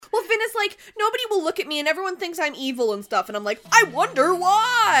Well, Finn is like, nobody will look at me and everyone thinks I'm evil and stuff. And I'm like, I wonder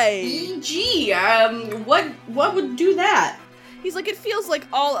why. Gee, what would do that? He's like, it feels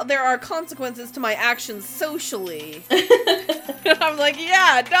like there are consequences to my actions socially. I'm like,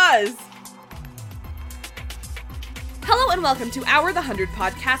 yeah, it does. Hello and welcome to Our The 100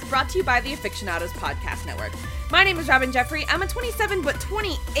 podcast, brought to you by the AFICTIONADOS podcast network. My name is Robin Jeffrey. I'm a 27 but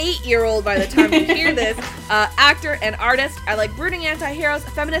 28-year-old by the time you hear this, actor and artist. I like brooding anti-heroes,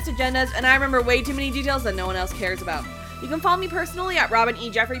 feminist agendas, and I remember way too many details that no one else cares about. You can follow me personally at Robin E.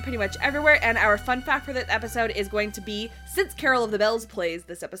 Jeffrey pretty much everywhere, and our fun fact for this episode is going to be, since Carol of the Bells plays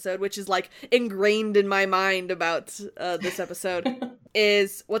this episode, which is like ingrained in my mind about this episode,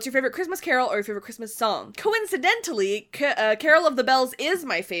 is what's your favorite Christmas carol or your favorite Christmas song? Coincidentally, Carol of the Bells is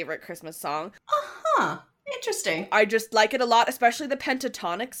my favorite Christmas song. Uh-huh. Interesting. I just like it a lot, especially the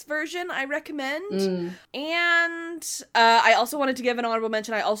Pentatonics version, I recommend. And I also wanted to give an honorable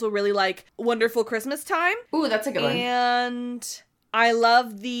mention. I also really like Wonderful Christmas Time. Ooh, that's a good one. And I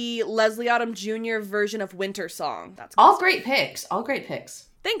love the Leslie Odom Jr. version of Winter Song. That's all great picks. All great picks.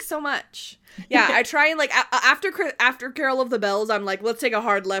 Thanks so much. Yeah, I try and like after Carol of the Bells, I'm like, let's take a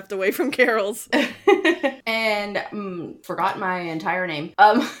hard left away from carols. And forgot my entire name.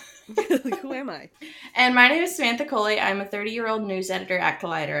 Who am I? And my name is Samantha Coley. I'm a 30-year-old news editor at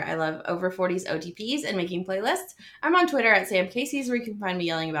Collider. I love over 40s OTPs and making playlists. I'm on Twitter at Sam Casey's, where you can find me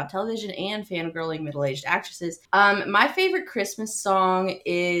yelling about television and fangirling middle-aged actresses. My favorite Christmas song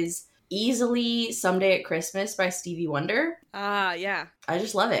is easily Someday at Christmas by Stevie Wonder. Yeah. I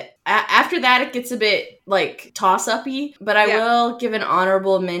just love it. After that, it gets a bit, like, toss-uppy, but I will give an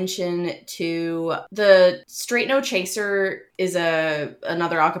honorable mention to the Straight No Chaser is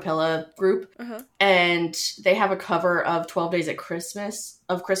another a cappella group, and they have a cover of 12 Days of Christmas,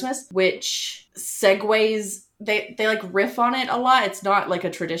 which segues. They like riff on it a lot. It's not like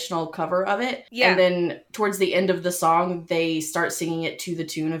a traditional cover of it. Yeah. And then towards the end of the song, they start singing it to the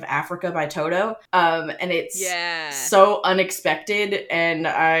tune of Africa by Toto. And it's so unexpected, and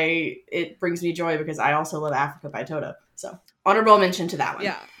it brings me joy because I also love Africa by Toto. So honorable mention to that one.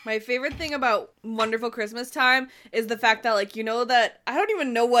 Yeah. My favorite thing about Wonderful Christmas Time is the fact that, like, you know that, I don't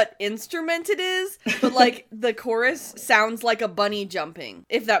even know what instrument it is, but, like, the chorus sounds like a bunny jumping,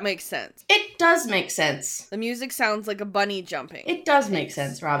 if that makes sense. It does make sense. The music sounds like a bunny jumping. It does make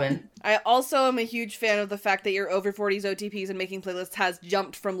sense, Robin. I also am a huge fan of the fact that your over 40s OTPs and making playlists has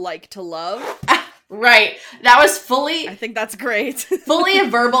jumped from like to love. Right. That was fully... I think that's great. fully a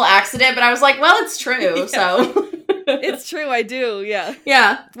verbal accident, but I was like, well, it's true, so... It's true, I do, yeah.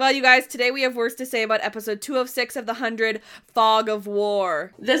 Yeah. Well, you guys, today we have words to say about episode 206 of the 100, Fog of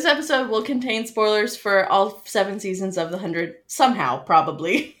War. This episode will contain spoilers for all 7 seasons of the 100, somehow,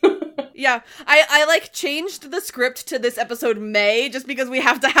 probably. Yeah, I like changed the script to this episode May just because we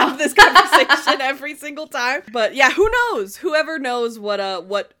have to have this conversation every single time. But yeah, who knows? Whoever knows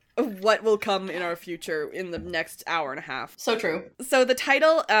what will come in our future in the next hour and a half. So true. So the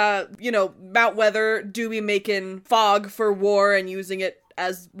title, Mount Weather, do be making fog for war and using it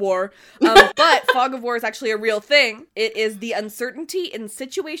as war. But fog of war is actually a real thing. It is the uncertainty and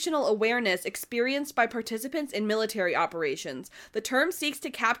situational awareness experienced by participants in military operations. The term seeks to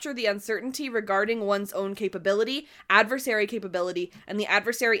capture the uncertainty regarding one's own capability, adversary capability, and the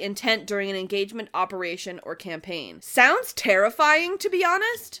adversary intent during an engagement, operation, or campaign. Sounds terrifying, to be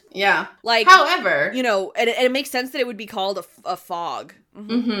honest. Yeah. Like, however, and it makes sense that it would be called a fog.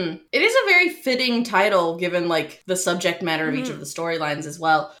 Mm-hmm. It is a very fitting title given, like, the subject matter of each of the storylines as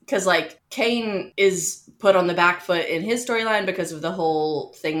well. Because, like, Kane is put on the back foot in his storyline because of the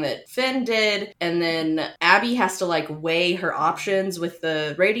whole thing that Finn did. And then Abby has to, like, weigh her options with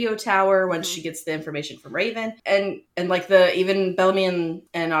the radio tower once she gets the information from Raven. And like, even Bellamy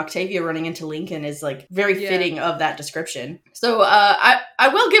and Octavia running into Lincoln is, like, very fitting of that description. So, I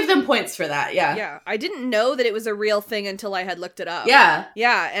will give them points for that, yeah. Yeah, I didn't know that it was a real thing until I had looked it up. Yeah.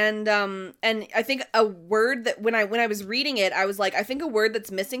 Yeah, and I think a word that when I was reading it, I was like, I think a word that's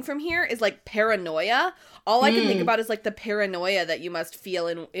missing from here is like paranoia. All I can think about is like the paranoia that you must feel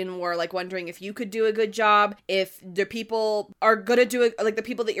in war, like wondering if you could do a good job, if the people are gonna do it, like the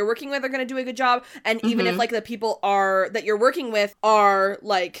people that you're working with are gonna do a good job, and even if like the people that you're working with are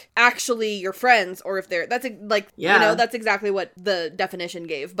like actually your friends, or if that's exactly what the definition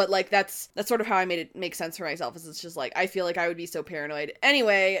gave. But like that's sort of how I made it make sense for myself. Is it's just like I feel like I would be so paranoid.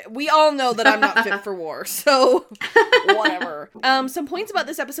 Anyway, we all know that I'm not fit for war, so whatever. Some points about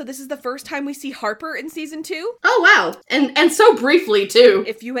this episode. This is the first time we see Harper in season 2. Oh, wow. And so briefly, too.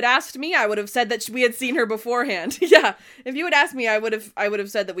 If you had asked me, I would have said that we had seen her beforehand. Yeah. If you had asked me, I would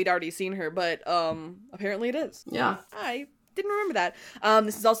have said that we'd already seen her, but apparently it is. Yeah. Didn't remember that.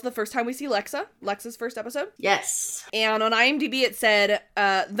 This is also the first time we see Lexa's first episode. Yes. And on IMDb it said,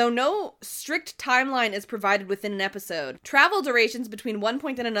 though no strict timeline is provided within an episode, travel durations between one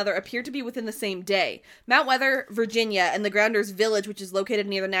point and another appear to be within the same day. Mount Weather, Virginia, and the Grounders Village, which is located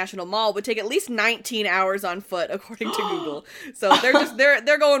near the National Mall, would take at least 19 hours on foot, according to Google. So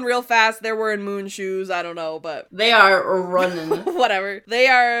they're going real fast. They're wearing moon shoes. I don't know, but they are running. Whatever. They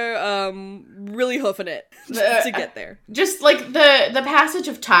are really hoofing it to get there. Just like the passage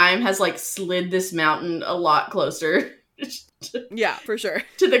of time has like slid this mountain a lot closer. Yeah, for sure.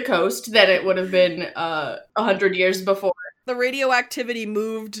 To the coast than it would have been 100 years before. The radioactivity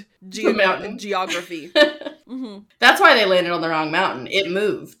moved geography. Mm-hmm. That's why they landed on the wrong mountain. It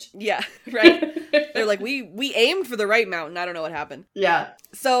moved. Yeah, right. They're like, we aimed for the right mountain. I don't know what happened. Yeah.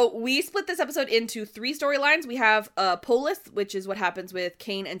 So we split this episode into 3 storylines. We have Polis, which is what happens with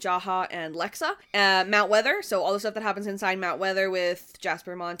Kane and Jaha and Lexa. Mount Weather, so all the stuff that happens inside Mount Weather with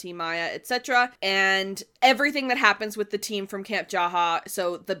Jasper, Monty, Maya, etc. And everything that happens with the team from Camp Jaha.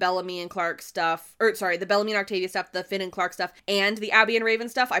 So the Bellamy and Clark stuff, the Bellamy and Octavia stuff, the Finn and Clark stuff, and the Abby and Raven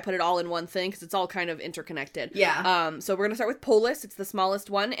stuff. I put it all in one thing because it's all kind of interconnected. Yeah. So we're gonna start with Polis. It's the smallest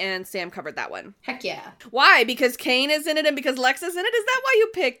one, and Sam covered that one. Heck yeah. Why? Because Kane is in it and because Lexa's in it? Is that why you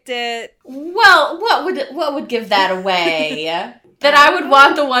picked it? Well, what would give that away? That I would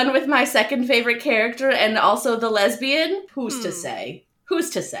want the one with my second favorite character and also the lesbian? Who's to say? Who's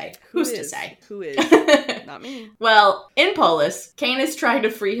to say? Who is? Not me. Well, in Polis, Kane is trying to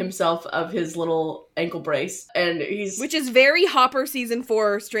free himself of his little ankle brace, and which is very Hopper season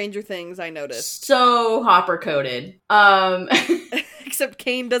 4 Stranger Things, I noticed. So Hopper coded. Except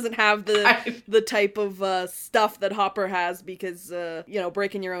Kane doesn't have the type of stuff that Hopper has because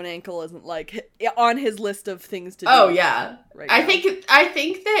breaking your own ankle isn't like on his list of things to do. Oh yeah. Right I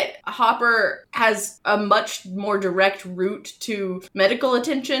think that Hopper has a much more direct route to medical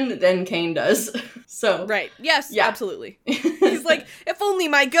attention than Kane does. So right. Yes, yeah. Absolutely. He's like, if only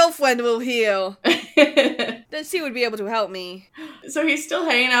my girlfriend will heal. Then she would be able to help me. So he's still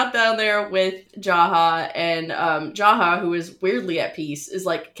hanging out down there with Jaha, and Jaha, who is weirdly at peace, is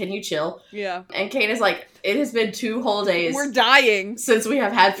like, can you chill? Yeah. And Kane is like, it has been 2 whole days. We're dying. Since we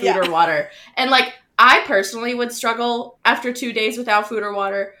have had food or water. And like, I personally would struggle after 2 days without food or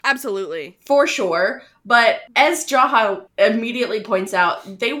water. Absolutely. For sure. But as Jaha immediately points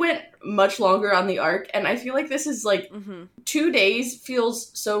out, they went much longer on the arc, and I feel like this is like 2 days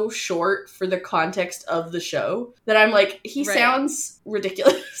feels so short for the context of the show that I'm like, he sounds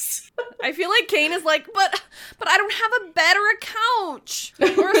ridiculous. I feel like Kane is like, but I don't have a bed or a couch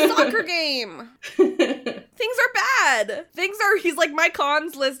or a soccer game. Things are bad. He's like, my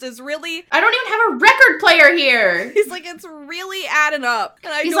cons list is really... I don't even have a record player here. He's like, it's really adding up,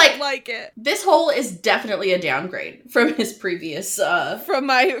 and I don't like it. This hole is definitely a downgrade from his previous... From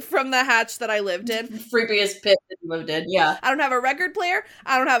the hatch that I lived in. Previous pit that he lived in, yeah. I don't have a record player.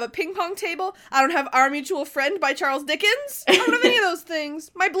 I don't have a ping pong table. I don't have Our Mutual Friend by Charles Dickens. I don't have any of those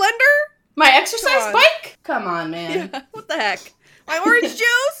things. My blender? My exercise bike? Come on, man. Yeah, what the heck? My orange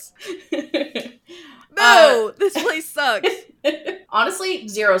juice? No, this place sucks. Honestly,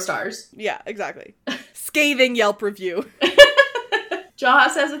 0 stars. Yeah, exactly. Scathing Yelp review. Jaha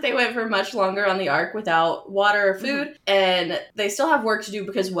says that they went for much longer on the arc without water or food, and they still have work to do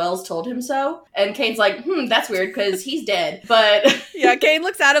because Wells told him so. And Kane's like, that's weird because he's dead. But yeah, Kane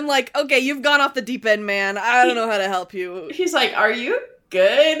looks at him like, okay, you've gone off the deep end, man. I don't know how to help you. He's like, are you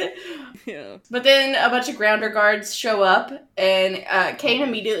good? Yeah. But then a bunch of grounder guards show up, and Kane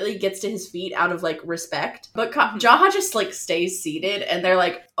immediately gets to his feet out of, like, respect. But Jaha just, like, stays seated, and they're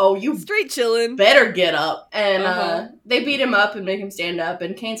like, oh, you straight chilling. Better get up. And they beat him up and make him stand up,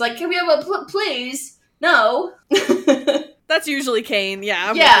 and Kane's like, can we have a please? No. That's usually Kane,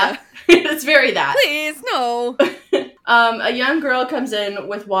 yeah. Yeah, it's very that. Please, no. A young girl comes in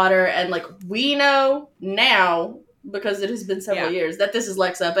with water, and, like, we know now, because it has been several years, that this is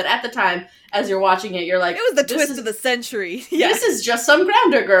Lexa, but at the time, as you're watching it, you're like... It was the twist of the century. Yeah. This is just some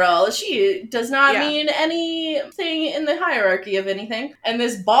grounder girl. She does not mean anything in the hierarchy of anything. And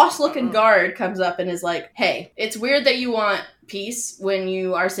this boss-looking guard comes up and is like, hey, it's weird that you want peace when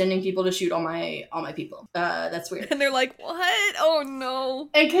you are sending people to shoot all my people. That's weird. And they're like, what? Oh, no.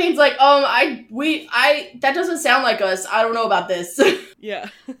 And Kane's like, that doesn't sound like us. I don't know about this. Yeah.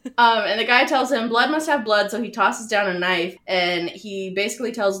 And the guy tells him blood must have blood, so he tosses down a knife, and he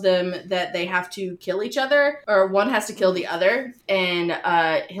basically tells them that they have to kill each other, or one has to kill the other, and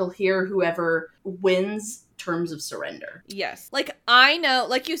he'll hear whoever wins terms of surrender. Yes. Like, I know,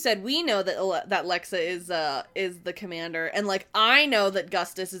 like you said, we know that Lexa is the commander, and like, I know that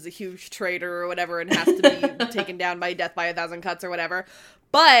Gustus is a huge traitor or whatever and has to be taken down by death by 1,000 cuts or whatever.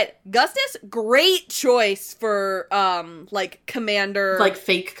 But Gustus, great choice for, like, commander. Like,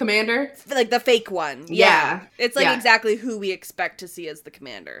 fake commander? Like, the fake one. Yeah. It's, like, exactly who we expect to see as the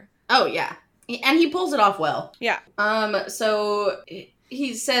commander. Oh, yeah. And he pulls it off well. Yeah. So,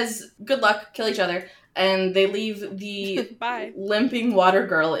 he says, good luck, kill each other. And they leave the limping water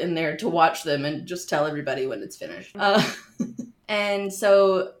girl in there to watch them and just tell everybody when it's finished. And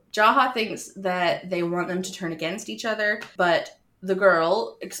so, Jaha thinks that they want them to turn against each other, but the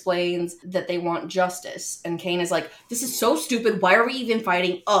girl explains that they want justice. And Kane is like, this is so stupid. Why are we even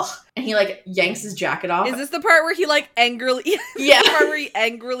fighting? Ugh. And he, like, yanks his jacket off. Is this the part where he, like, angrily... Yeah. The part where he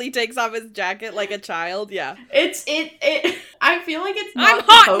angrily takes off his jacket like a child? Yeah. I feel like it's not I'm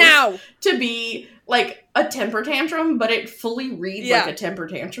hot now! To be, like, a temper tantrum, but it fully reads like a temper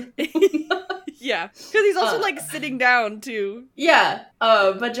tantrum. Yeah. Because he's also, like, sitting down, too. Yeah.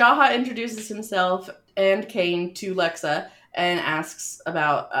 But Jaha introduces himself and Kane to Lexa and asks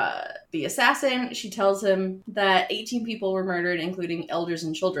about the assassin. She tells him that 18 people were murdered, including elders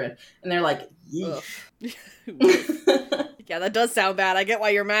and children. And they're like, yeesh. Yeah, that does sound bad. I get why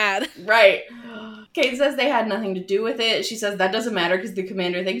you're mad. Right. Kate says they had nothing to do with it. She says that doesn't matter because the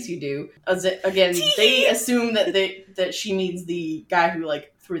commander thinks you do. Again, they assume that she means the guy who,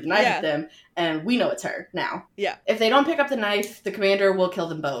 like, threw the knife at them, and we know it's her now. Yeah. If they don't pick up the knife, the commander will kill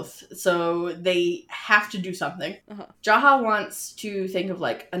them both. So they have to do something. Uh-huh. Jaha wants to think of,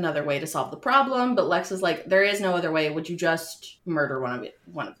 like, another way to solve the problem, but Lex is like, there is no other way. Would you just murder one of you?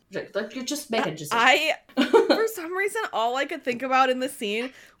 Just make a decision. For some reason, all I could think about in the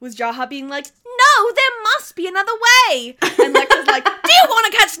scene was Jaha being like, no, there must be another way. And Lex is like, do you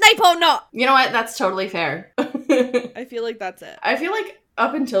want to catch Snape or not? You know what? That's totally fair. I feel like that's it. I feel like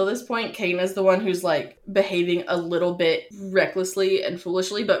up until this point, Kane is the one who's, like, behaving a little bit recklessly and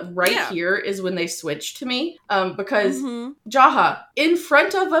foolishly, but here is when they switch to me, because Jaha, in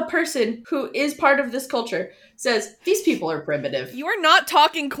front of a person who is part of this culture, says, these people are primitive. You are not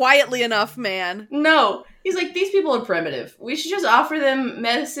talking quietly enough, man. No. He's like, these people are primitive. We should just offer them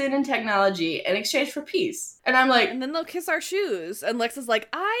medicine and technology in exchange for peace. And I'm like... And then they'll kiss our shoes. And Lex is like,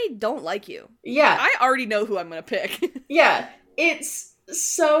 I don't like you. Yeah. I already know who I'm gonna pick. Yeah. It's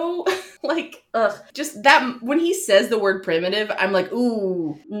so, like, ugh. Just that, when he says the word primitive, I'm like,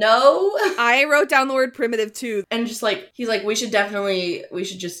 ooh, no. I wrote down the word primitive, too. And just, like, he's like, we should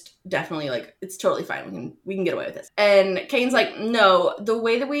just definitely, like, it's totally fine. We can get away with this. And Kane's like, no, the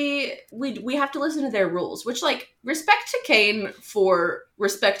way that we have to listen to their rules, which, like, respect to Kane for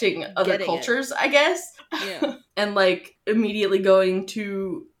respecting other cultures, I guess. Yeah. And, like, immediately going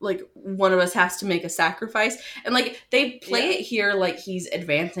to, like, one of us has to make a sacrifice. And, like, they play it here like he's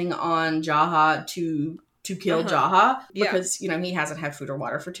advancing on Jaha to kill Jaha because, you know, he hasn't had food or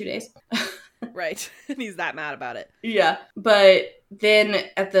water for 2 days. Right. He's that mad about it. Yeah. But then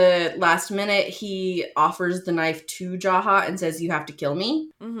at the last minute, he offers the knife to Jaha and says, you have to kill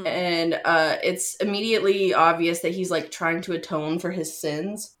me. Mm-hmm. And it's immediately obvious that he's, like, trying to atone for his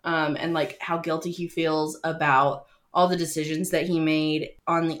sins and, like, how guilty he feels about all the decisions that he made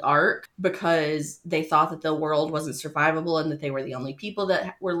on the Ark because they thought that the world wasn't survivable and that they were the only people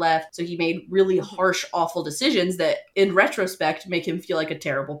that were left. So he made really harsh, awful decisions that, in retrospect, make him feel like a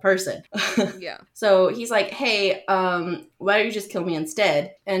terrible person. Yeah. So he's like, hey, why don't you just kill me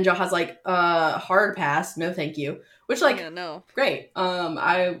instead? And Jaha's like, hard pass, no thank you. Which, like, yeah, no. Great.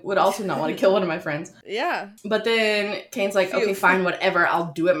 I would also not want to kill one of my friends. Yeah. But then Kane's like, okay, fine, whatever,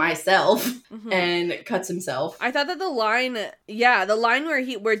 I'll do it myself. Mm-hmm. And cuts himself. I thought that the line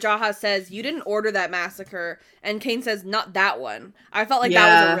where Jaha says, you didn't order that massacre, and Kane says, not that one. I felt like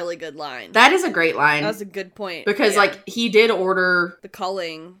that was a really good line. That is a great line. That was a good point. Because, like, he did order... The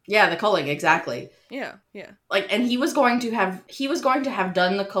culling. Yeah, the culling, exactly. Yeah, yeah. Like, and he was going to have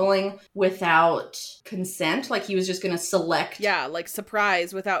done the culling without consent. Like, he was just going to select. Yeah, like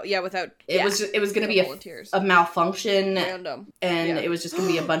surprise without. It was going to be a malfunction. Random. And it was just going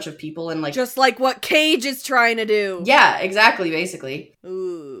to be a bunch of people and, like. Just like what Cage is trying to do. Yeah, exactly, basically.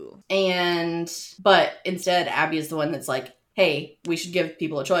 Ooh. But instead, Abby is the one that's like, hey, we should give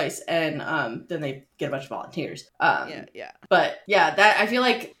people a choice, and then they get a bunch of volunteers. Yeah. But yeah, that I feel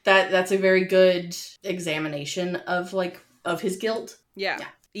like that's a very good examination of his guilt. Yeah.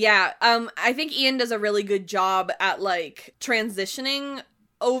 Yeah, I think Ian does a really good job at, like, transitioning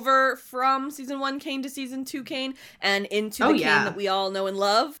over from season 1 Kane to season 2 Kane and into the Kane that we all know and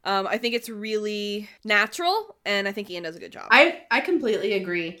love. I think it's really natural, and I think Ian does a good job. I completely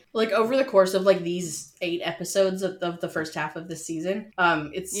agree. Like, over the course of, like, these 8 episodes of the first half of this season,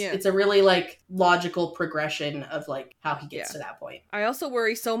 it's a really, like, logical progression of, like, how he gets to that point. I also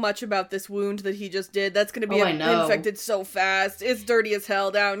worry so much about this wound that he just did. That's gonna be infected so fast. It's dirty as hell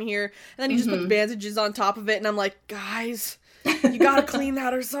down here. And then he just puts bandages on top of it, and I'm like, guys... you gotta clean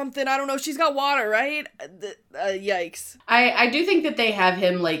that or something. I don't know. She's got water, right? Yikes. I do think that they have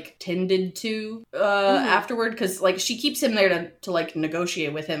him, like, tended to afterward, because, like, she keeps him there to like,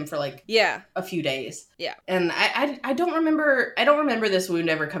 negotiate with him for, like, a few days. Yeah. And I don't remember this wound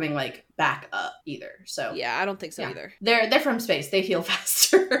ever coming, like, back up either. So yeah, I don't think so either. They're from space. They heal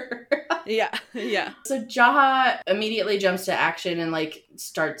faster. Yeah. So Jaha immediately jumps to action and, like,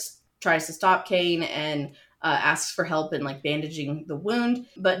 tries to stop Kane and asks for help in, like, bandaging the wound.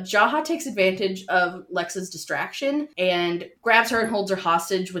 But Jaha takes advantage of Lexa's distraction and grabs her and holds her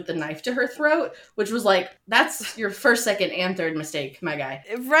hostage with the knife to her throat, which was like, that's your first, second, and third mistake, my guy.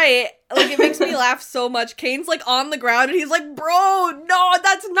 Right. Like, it makes me laugh so much. Kane's, like, on the ground and he's like, bro, no,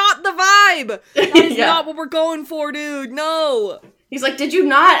 that's not the vibe. That is not what we're going for, dude. No. He's like, did you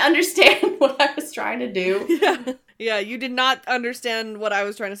not understand what I was trying to do? Yeah, you did not understand what I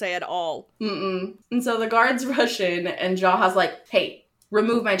was trying to say at all. And so the guards rush in, and Jaha's like, hey,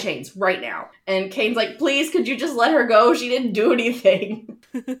 remove my chains right now. And Kane's like, please, could you just let her go? She didn't do anything.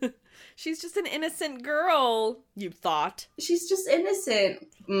 She's just an innocent girl, you thought. She's just innocent.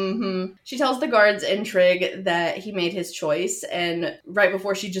 She tells the guards in Trig that he made his choice, and right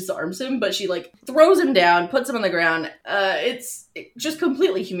before she disarms him, but she, like, throws him down, puts him on the ground. It just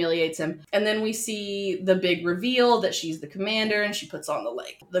completely humiliates him. And then we see the big reveal that she's the commander, and she puts on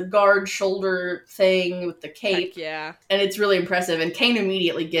the guard shoulder thing with the cape. Heck yeah. And it's really impressive, and Kane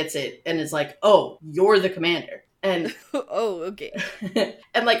immediately gets it and is like, oh, you're the commander. And oh, okay.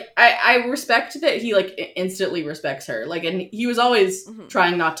 And, like, I respect that he, like, instantly respects her. Like, and he was always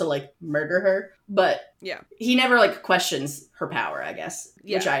trying not to, like, murder her, but he never, like, questions her power, I guess,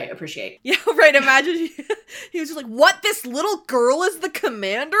 which I appreciate. Yeah, right. Imagine he was just like, what? This little girl is the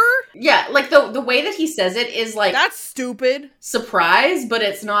commander? Yeah, like, the way that he says it is, like, that's stupid. Surprise, but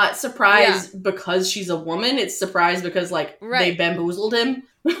it's not surprise because she's a woman. It's surprise because, like, they bamboozled him.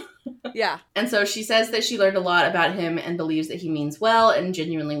 Yeah. And so she says that she learned a lot about him and believes that he means well and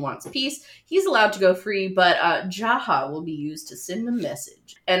genuinely wants peace. He's allowed to go free, but Jaha will be used to send a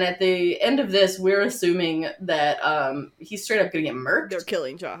message. And at the end of this, we're assuming that he's straight up going to get murked. They're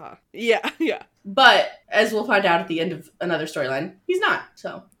killing Jaha. Yeah. But, as we'll find out at the end of another storyline, he's not,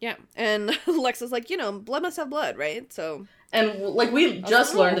 so. Yeah, and Lexa's like, blood must have blood, right? So. And, like, we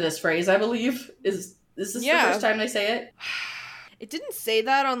just learned this phrase, I believe. Is this the first time they say it? It didn't say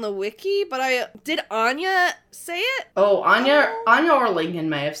that on the wiki, but did Anya say it? Oh, Anya or Lincoln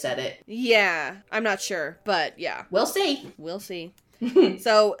may have said it. Yeah, I'm not sure, but yeah. We'll see.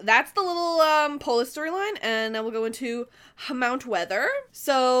 So that's the little Polis storyline, and now we'll go into Mount Weather.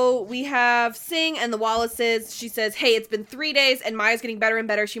 So we have Singh and the Wallaces. She says, hey, it's been 3 days, and Maya's getting better and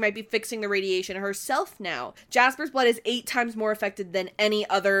better. She might be fixing the radiation herself now. Jasper's blood is 8 times more affected than any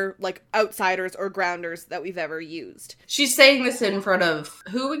other, like, outsiders or grounders that we've ever used. She's saying this in front of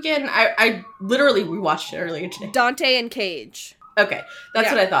who again? I literally rewatched it earlier today. Dante and Cage. Okay,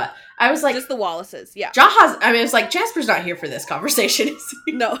 that's what I thought. I was like... just the Wallaces, yeah. Jaha's... I mean, it's like, Jasper's not here for this conversation, is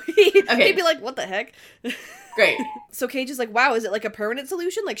he? No. He'd be like, what the heck? Great. So Cage is like, wow, is it like a permanent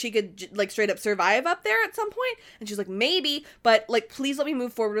solution? Like, she could, like, straight up survive up there at some point? And she's like, maybe, but, like, please let me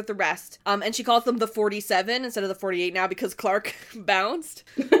move forward with the rest. And she calls them the 47 instead of the 48 now because Clark bounced.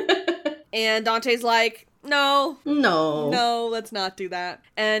 And Dante's like... No, let's not do that.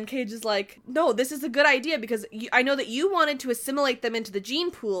 And Cage is like, no, this is a good idea because I know that you wanted to assimilate them into the gene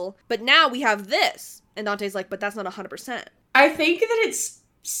pool, but now we have this. And Dante's like, but that's not 100%. I think that it's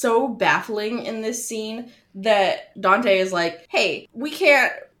so baffling in this scene that Dante is like, hey, we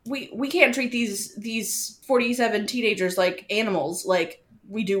can't treat these 47 teenagers like animals like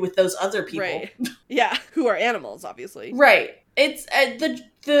we do with those other people. Right. Yeah, who are animals, obviously. Right. It's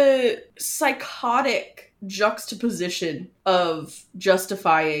the psychotic juxtaposition of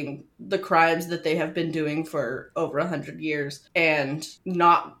justifying the crimes that they have been doing for over 100 years and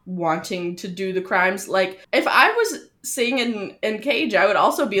not wanting to do the crimes. Like, if I was Singh and Cage, I would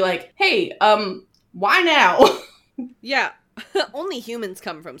also be like, hey, why now? Yeah. Only humans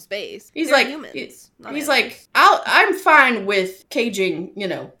come from space. He's They're like, humans, he's like, I'm fine with caging,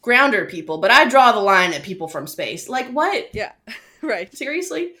 grounder people, but I draw the line at people from space. Like, what? Yeah. Right.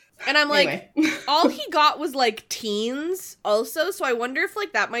 Seriously? And I'm like, Anyway. all he got was, like, teens also, so I wonder if,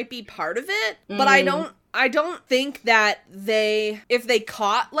 like, that might be part of it. But I don't think that if they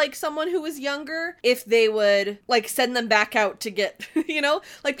caught, like, someone who was younger, if they would, like, send them back out to get, you know?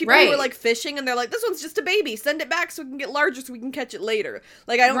 Like, people who are, like, fishing, and they're like, this one's just a baby, send it back so we can get larger so we can catch it later.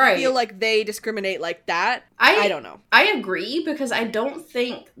 Like, I don't feel like they discriminate like that. I don't know. I agree, because I don't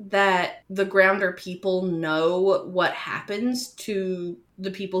think that the Grounder people know what happens to the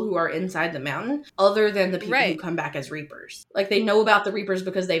people who are inside the mountain, other than the people who come back as Reapers. Like, they know about the Reapers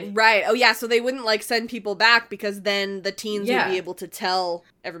because they've... Right. Oh, yeah, so they wouldn't, like, send people back, because then the teens would be able to tell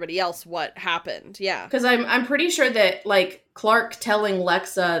everybody else what happened. Yeah. Because I'm pretty sure that, like, Clark telling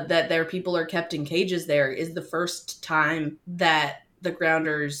Lexa that their people are kept in cages there is the first time that the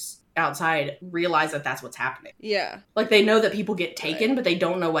Grounders outside realize that that's what's happening. Yeah. Like, they know that people get taken, but they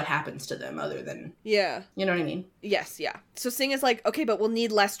don't know what happens to them other than... Yeah. You know what I mean? Yes, yeah. So Singh is like, okay, but we'll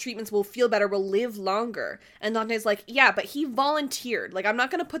need less treatments, we'll feel better, we'll live longer. And Dante's like, yeah, but he volunteered. Like, I'm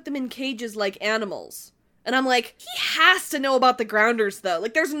not gonna put them in cages like animals. And I'm like, he has to know about the Grounders, though.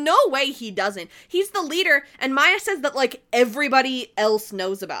 Like, there's no way he doesn't. He's the leader, and Maya says that, like, everybody else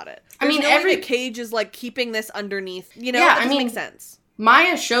knows about it. There's every cage is, like, keeping this underneath. You know, that doesn't make sense.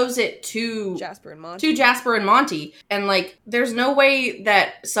 Maya shows it to Jasper and Monty. And, like, there's no way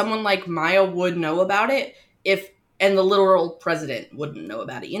that someone like Maya would know about it and the literal president wouldn't know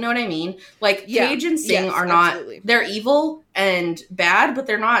about it. You know what I mean? Like, Cage and Singh are not... Absolutely. They're evil and bad, but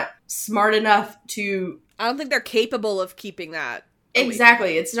they're not smart enough to... I don't think they're capable of keeping that.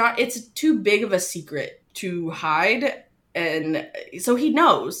 Exactly. It's too big of a secret to hide, and so he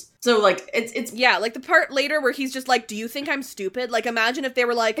knows. So, like, it's... Yeah, like, the part later where he's just like, do you think I'm stupid? Like, imagine if they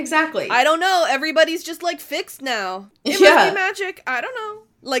were like... Exactly. I don't know, everybody's just, like, fixed now. It must be magic. I don't know.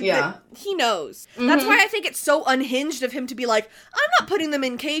 Like, he knows. Mm-hmm. That's why I think it's so unhinged of him to be like, I'm not putting them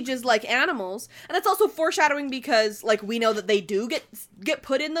in cages like animals. And that's also foreshadowing because, like, we know that they do get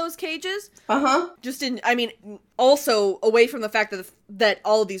put in those cages. Also away from the fact that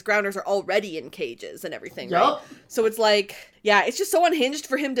all of these Grounders are already in cages and everything, right? So it's like, yeah, it's just so unhinged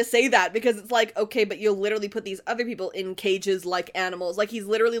for him to say that, because it's like, okay, but you'll literally put these other people in cages like animals. Like, he's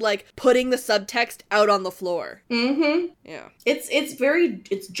literally, like, putting the subtext out on the floor. Mm-hmm. Yeah.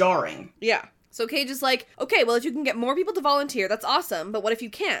 It's jarring. Yeah. So Cage is like, okay, well, if you can get more people to volunteer, that's awesome, but what if you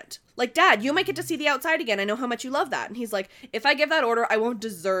can't? Like, Dad, you might get to see the outside again. I know how much you love that. And he's like, if I give that order, I won't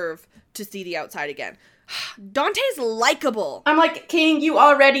deserve to see the outside again. Dante's likable. I'm like, King, you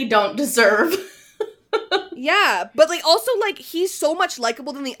already don't deserve. Yeah, but, like, also, like, he's so much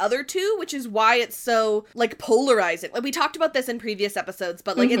likable than the other two, which is why it's so, like, polarizing. Like, we talked about this in previous episodes,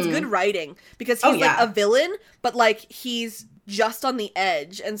 but, like, it's good writing, because he's, like, a villain, but, like, he's just on the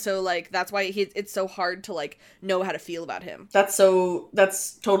edge, and so, like, that's why it's so hard to, like, know how to feel about him. That's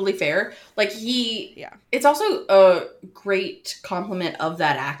totally fair. Like, it's also a great compliment of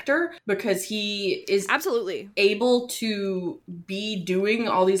that actor, because he is absolutely able to be doing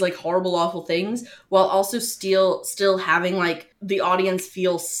all these, like, horrible, awful things, while also still having, like, the audience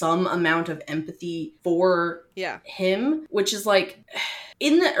feel some amount of empathy for him, which is, like,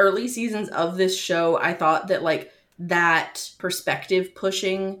 in the early seasons of this show, I thought that, like, that perspective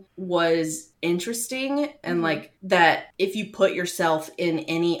pushing was interesting, and like that if you put yourself in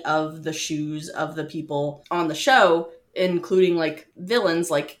any of the shoes of the people on the show, including like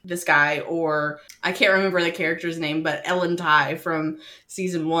villains like this guy, or I can't remember the character's name, but Ellen Ty from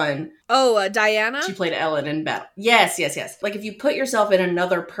season 1. Oh, Diana? She played Ellen in Battle. Yes. Like, if you put yourself in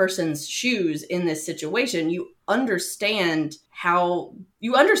another person's shoes in this situation, you understand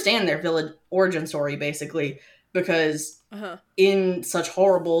their villain origin story, basically. Because in such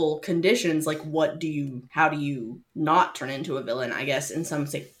horrible conditions, like, how do you not turn into a villain, I guess, in some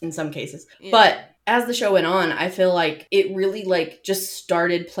cases. Yeah. But as the show went on, I feel like it really, like, just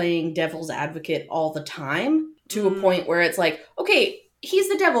started playing devil's advocate all the time, to a point where it's like, okay, he's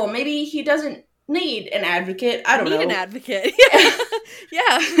the devil. Maybe he doesn't need an advocate. I don't know. Need an advocate.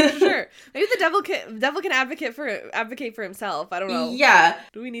 Yeah, for sure. Maybe the devil can advocate for himself. I don't know. Yeah.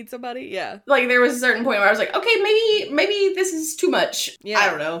 Do we need somebody? Yeah. Like, there was a certain point where I was like, okay, maybe this is too much. Yeah. I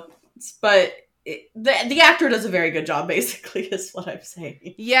don't know. But the actor does a very good job, basically, is what I'm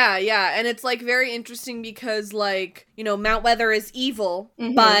saying. Yeah. And it's, like, very interesting because, like, you know, Mount Weather is evil,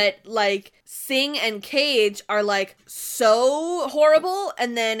 but, like, Singh and Cage are, like, so horrible,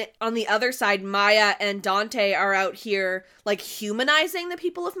 and then on the other side, Maya and Dante are out here, like, humanizing the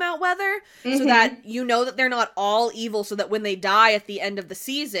people of Mount Weather, so that you know that they're not all evil, so that when they die at the end of the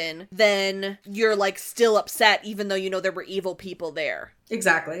season, then you're, like, still upset, even though you know there were evil people there.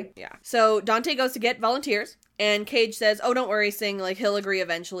 Exactly. Yeah. So Dante goes to get volunteers. And Cage says, oh, don't worry, Sing, like, he'll agree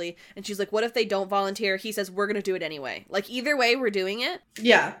eventually. And she's like, what if they don't volunteer? He says, we're gonna do it anyway. Like, either way, we're doing it.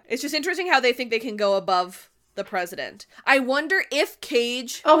 Yeah. It's just interesting how they think they can go above the president. I wonder if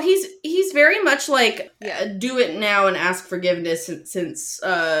Cage... Oh, he's very much like, do it now and ask forgiveness since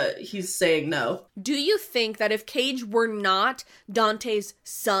he's saying no. Do you think that if Cage were not Dante's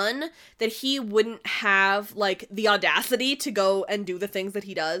son, that he wouldn't have, like, the audacity to go and do the things that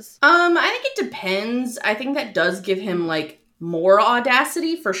he does? I think it depends. I think that does give him, like, more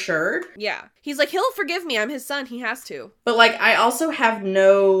audacity for sure. Yeah. He's like, he'll forgive me. I'm his son. He has to. But, like, I also have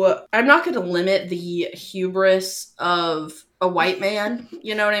I'm not going to limit the hubris of a white man.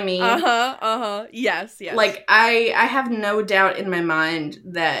 You know what I mean? Yes. Like, I have no doubt in my mind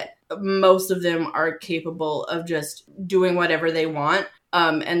that most of them are capable of just doing whatever they want,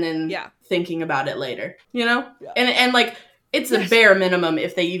 and then thinking about it later, you know? Yeah. And like, it's the bare minimum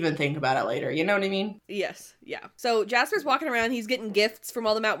if they even think about it later, you know what I mean? Yes, yeah. So Jasper's walking around, he's getting gifts from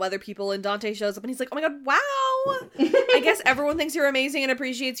all the Mount Weather people, and Dante shows up and he's like, oh my god, wow! I guess everyone thinks you're amazing and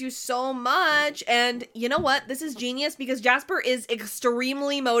appreciates you so much. And you know what? This is genius because Jasper is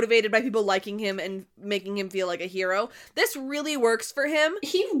extremely motivated by people liking him and making him feel like a hero. This really works for him.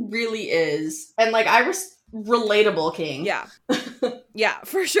 He really is. And like, relatable king. Yeah. Yeah,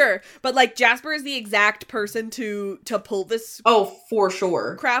 for sure. But like Jasper is the exact person to pull this for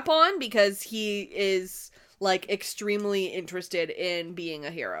sure crap on because he is like extremely interested in being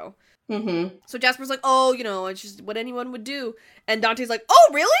a hero. Mm-hmm. So Jasper's like, oh, you know, it's just what anyone would do. And Dante's like, oh,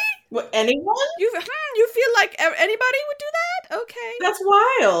 really? What, anyone? You feel like anybody would do that? Okay. That's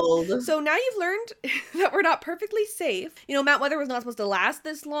wild. So now you've learned that we're not perfectly safe. You know, Mount Weather was not supposed to last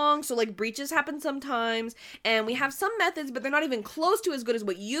this long, so like breaches happen sometimes, and we have some methods, but they're not even close to as good as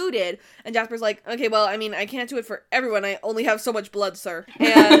what you did. And Jasper's like, okay, well, I mean, I can't do it for everyone. I only have so much blood, sir.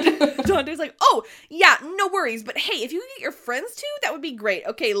 And Dante's like, oh, yeah, no worries. But hey, if you could get your friends too, that would be great.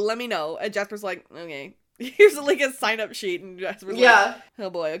 Okay, let me know. And Jasper's like, okay. Here's like a sign-up sheet, and Jasper's like,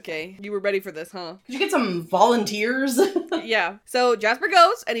 oh boy, okay. You were ready for this, huh? Could you get some volunteers? Yeah. So Jasper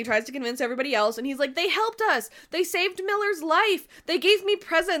goes, and he tries to convince everybody else, and he's like, they helped us! They saved Miller's life! They gave me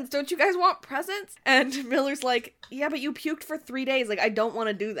presents! Don't you guys want presents? And Miller's like, yeah, but you puked for 3 days. Like, I don't want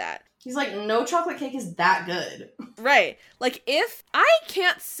to do that. He's like, no chocolate cake is that good. Right. Like, if I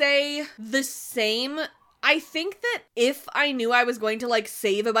can't say the same... I think that if I knew I was going to, like,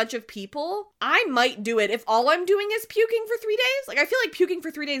 save a bunch of people, I might do it if all I'm doing is puking for 3 days. Like, I feel like puking for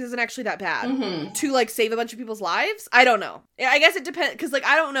 3 days isn't actually that bad to, like, save a bunch of people's lives. I don't know. I guess it depends, because, like,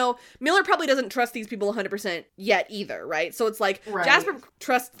 I don't know. Miller probably doesn't trust these people 100% yet either, right? So it's like, Jasper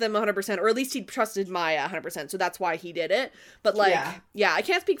trusts them 100%, or at least he trusted Maya 100%, so that's why he did it. But, like, yeah I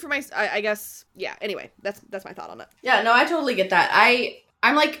can't speak for I guess, yeah, anyway, that's my thought on it. Yeah, no, I totally get that.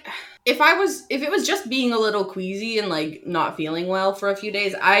 I'm like, if it was just being a little queasy and like not feeling well for a few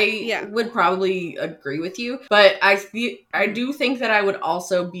days, I would probably agree with you. But I do think that I would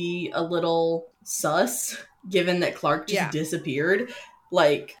also be a little sus given that Clark just disappeared.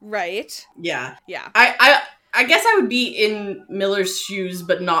 Like, right. Yeah. Yeah. I guess I would be in Miller's shoes,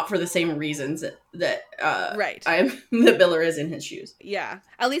 but not for the same reasons that Miller is in his shoes. Yeah.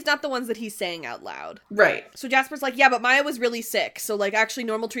 At least not the ones that he's saying out loud. Right. So Jasper's like, yeah, but Maya was really sick. So like actually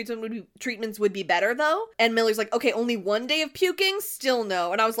normal treatments would be better though. And Miller's like, okay, only 1 day of puking? Still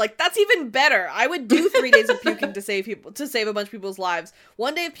no. And I was like, that's even better. I would do 3 days of puking to save a bunch of people's lives.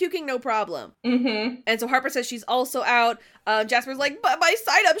 1 day of puking, no problem. Mm-hmm. And so Harper says she's also out. Jasper's like, but my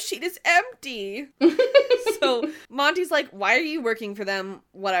sign-up sheet is empty. So Monty's like, why are you working for them?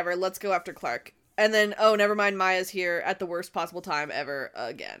 Whatever, let's go after Clark. And then, oh, never mind, Maya's here at the worst possible time ever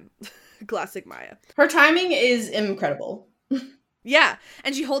again. Classic Maya. Her timing is incredible. Yeah,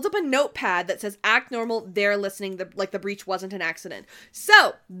 and she holds up a notepad that says, act normal, they're listening, the breach wasn't an accident.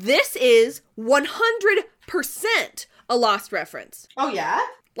 So, this is 100% a Lost reference. Oh, yeah?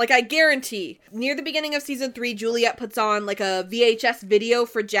 Like, I guarantee. Near the beginning of season 3, Juliet puts on, like, a VHS video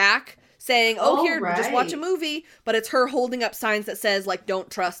for Jack, saying, just watch a movie, but it's her holding up signs that says, like, don't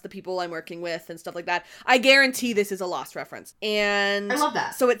trust the people I'm working with and stuff like that. I guarantee this is a Lost reference. And I love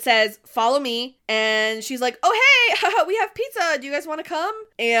that. So it says, follow me, and she's like, oh, hey, we have pizza, do you guys want to come?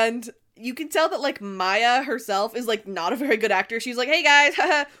 And you can tell that, like, Maya herself is, like, not a very good actor. She's like, hey, guys,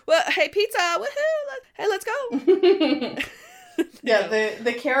 well, hey, pizza, woohoo, hey, let's go. Yeah,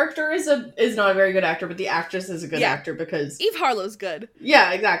 the character is not a very good actor, but the actress is a good actor because Eve Harlow's good.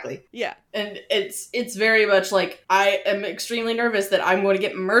 Yeah, exactly. Yeah. And it's very much like, I am extremely nervous that I'm going to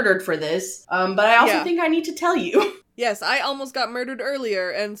get murdered for this, but I also think I need to tell you. Yes, I almost got murdered earlier,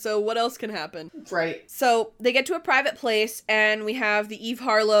 and so what else can happen? Right. So they get to a private place, and we have the Eve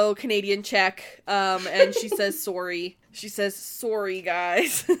Harlow Canadian check, and she says sorry. She says, sorry,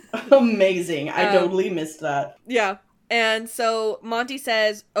 guys. Amazing. I totally missed that. Yeah. And so Monty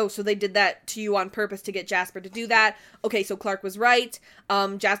says, oh, so they did that to you on purpose to get Jasper to do that. Okay, so Clark was right.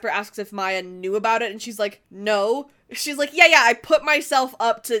 Jasper asks if Maya knew about it, and she's like, no. She's like, yeah, I put myself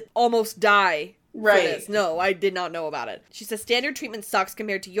up to almost die. Right. For this. No, I did not know about it. She says standard treatment sucks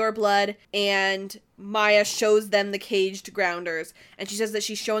compared to your blood, and Maya shows them the caged grounders, and she says that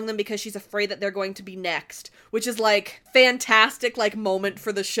she's showing them because she's afraid that they're going to be next, which is like fantastic like moment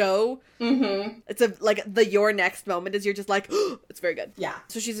for the show. Mm-hmm. It's the you're next moment is you're just like, oh, it's very good. Yeah.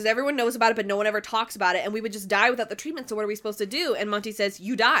 So she says everyone knows about it, but no one ever talks about it, and we would just die without the treatment. So what are we supposed to do? And Monty says,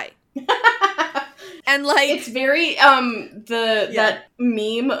 you die. And like it's very that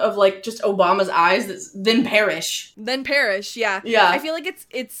meme of like just Obama's eyes that's then perish. Yeah. I feel like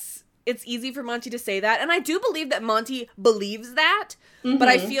it's easy for Monty to say that, and I do believe that Monty believes that, but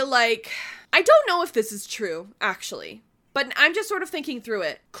I feel like I don't know if this is true actually, but I'm just sort of thinking through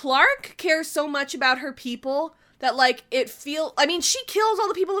it. Clark cares so much about her people that like she kills all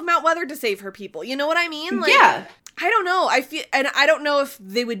the people of Mount Weather to save her people, you know what I mean? Like, yeah. I don't know. I don't know if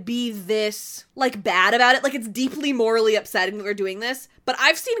they would be this, like, bad about it. Like, it's deeply morally upsetting that they're doing this. But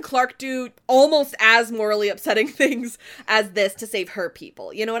I've seen Clark do almost as morally upsetting things as this to save her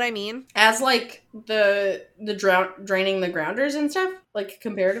people. You know what I mean? As, like, the draining the grounders and stuff? Like,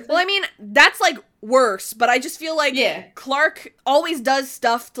 comparatively? Well, I mean, that's, like, worse. But I just feel like Clark always does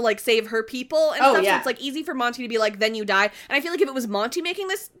stuff to, like, save her people and stuff. Yeah. So it's, like, easy for Monty to be like, then you die. And I feel like if it was Monty making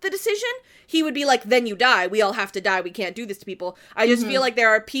the decision, he would be like, then you die. We all have to die. We can't do this to people. I just feel like there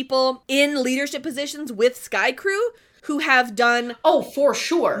are people in leadership positions with Sky Crew who have done... Oh, for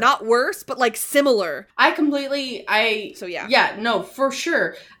sure. Not worse, but, like, similar. So, yeah. Yeah, no, for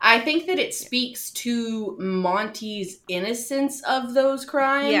sure. I think that it speaks to Monty's innocence of those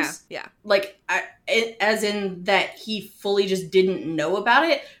crimes. Yeah. Like, as in that he fully just didn't know about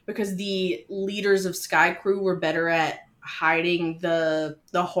it, because the leaders of Sky Crew were better at hiding the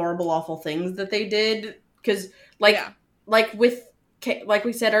horrible, awful things that they did. Because, like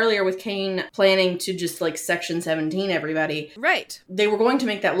we said earlier, with Kane planning to just, like, Section 17 everybody. Right. They were going to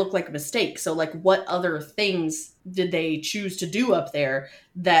make that look like a mistake. So, like, what other things did they choose to do up there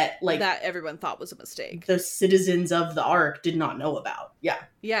that, like... that everyone thought was a mistake. The citizens of the Ark did not know about. Yeah.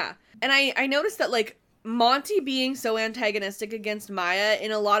 Yeah. And I noticed that, like, Monty being so antagonistic against Maya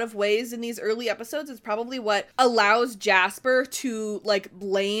in a lot of ways in these early episodes is probably what allows Jasper to, like,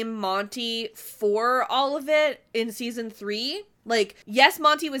 blame Monty for all of it in season 3. Like, yes,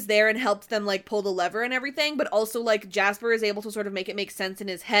 Monty was there and helped them, like, pull the lever and everything, but also, like, Jasper is able to sort of make it make sense in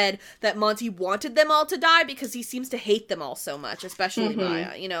his head that Monty wanted them all to die because he seems to hate them all so much, especially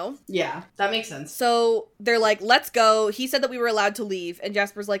Maya, you know? Yeah, that makes sense. So they're like, let's go. He said that we were allowed to leave, and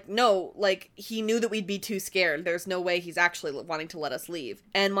Jasper's like, no, like, he knew that we'd be too scared. There's no way he's actually wanting to let us leave.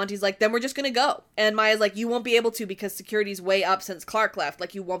 And Monty's like, then we're just gonna go. And Maya's like, you won't be able to because security's way up since Clark left.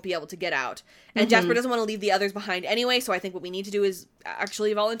 Like, you won't be able to get out. And Jasper doesn't want to leave the others behind anyway, so I think what we need to do is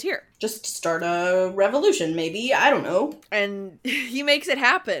actually volunteer. Just start a revolution, maybe. I don't know. And he makes it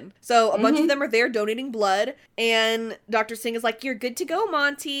happen. So a bunch of them are there donating blood, and Dr. Singh is like, you're good to go,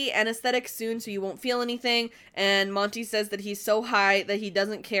 Monty. Anesthetic soon, so you won't feel anything. And Monty says that he's so high that he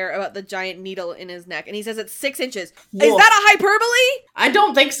doesn't care about the giant needle in his neck. And he says it's 6 inches. Whoa. Is that a hyperbole? I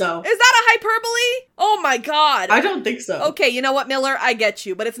don't think so. Is that a hyperbole? Oh my god. I don't think so. Okay, you know what, Miller? I get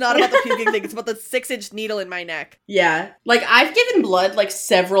you, but it's not about the puking thing. It's about the 6-inch needle in my neck. Yeah. Like, I've given blood, like,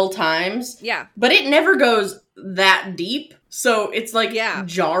 several times. Yeah. But it never goes that deep. So it's, like,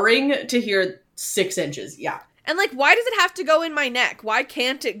 jarring to hear 6 inches. Yeah. And, like, why does it have to go in my neck? Why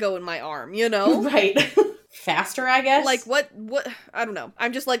can't it go in my arm, you know? Right. Faster, I guess? Like, what, I don't know.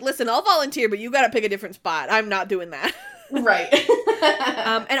 I'm just like, listen, I'll volunteer, but you gotta pick a different spot. I'm not doing that. Right.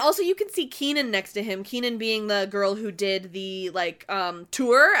 And also you can see Keenan next to him. Keenan being the girl who did the, like,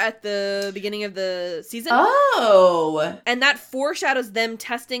 tour at the beginning of the season. Oh. And that foreshadows them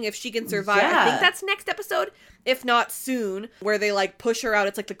testing if she can survive. Yeah. I think that's next episode, if not soon, where they, like, push her out.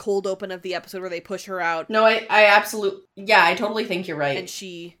 It's like the cold open of the episode where they push her out. No, I absolutely, yeah, I totally think you're right. And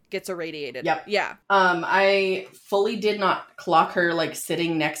she gets irradiated. Yep. Yeah. I fully did not clock her, like,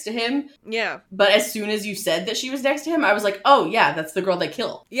 sitting next to him. Yeah. But as soon as you said that she was next to him, I was like, oh, yeah, that's the girl they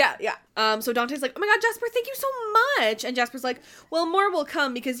kill. Yeah, yeah. So Dante's like, oh my god, Jasper, thank you so much. And Jasper's like, well, more will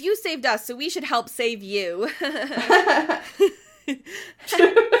come because you saved us, so we should help save you.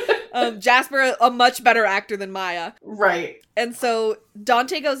 Jasper, a much better actor than Maya. Right. And so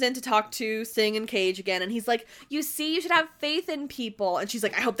Dante goes in to talk to Singh and Cage again, and he's like, you see, you should have faith in people. And she's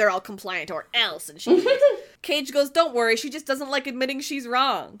like, I hope they're all compliant or else. And Cage goes, don't worry, she just doesn't like admitting she's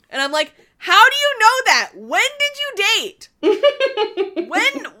wrong. And I'm like, how do you know that? When did you date?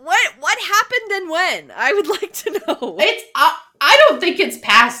 What happened and when? I would like to know. I don't think it's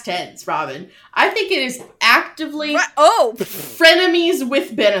past tense, Robin. I think it is actively frenemies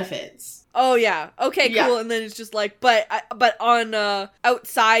with benefits. Oh, yeah. Okay, cool. Yeah. And then it's just like, but on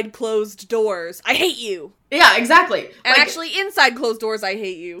outside closed doors, I hate you. Yeah, exactly. And actually, inside closed doors, I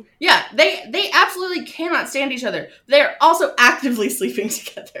hate you. Yeah, they absolutely cannot stand each other. They're also actively sleeping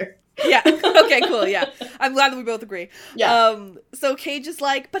together. Yeah. Okay, cool. Yeah. I'm glad that we both agree. Yeah. So Cage is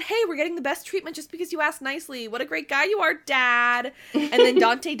like, but hey, we're getting the best treatment just because you asked nicely. What a great guy you are, Dad. And then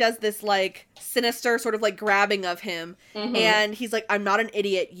Dante does this, like, sinister sort of, like, grabbing of him. Mm-hmm. And he's like, I'm not an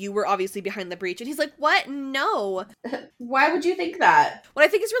idiot. You were obviously behind the breach. And he's like, what? No. Why would you think that? What I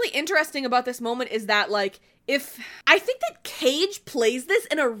think is really interesting about this moment is that, like, I think that Cage plays this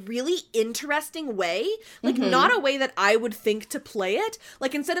in a really interesting way, like, not a way that I would think to play it.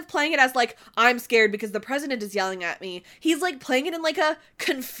 Like, instead of playing it as, like, I'm scared because the president is yelling at me, he's, like, playing it in, like, a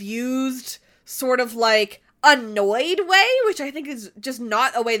confused, sort of, like, annoyed way, which I think is just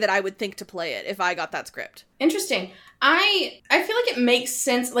not a way that I would think to play it if I got that script. Interesting. I feel like it makes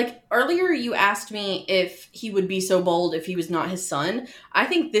sense. Like, earlier you asked me if he would be so bold if he was not his son. I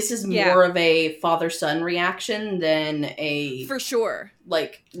think this is more of a father-son reaction than a... For sure.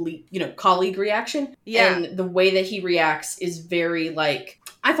 Like, colleague reaction. Yeah. And the way that he reacts is very, like,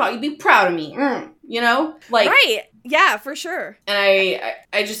 I thought you'd be proud of me. You know? Like... Right. Yeah, for sure. And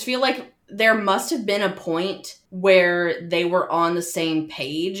I just feel like there must have been a point where they were on the same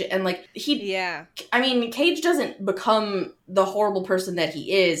page, and like I mean, Cage doesn't become the horrible person that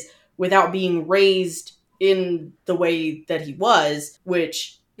he is without being raised in the way that he was,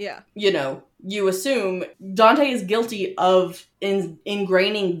 which you assume Dante is guilty of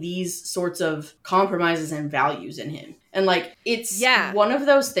ingraining these sorts of compromises and values in him. And like, it's one of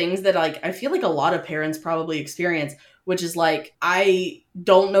those things that, like, I feel like a lot of parents probably experience, which is like, I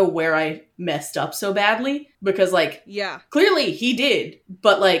don't know where I messed up so badly, because like, clearly he did,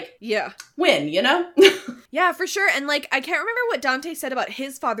 but like, when, you know? Yeah, for sure. And like, I can't remember what Dante said about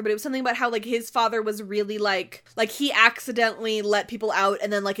his father, but it was something about how like his father was really like he accidentally let people out,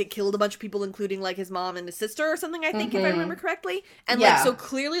 and then like it killed a bunch of people, including like his mom and his sister or something, I think, if I remember correctly. And like, so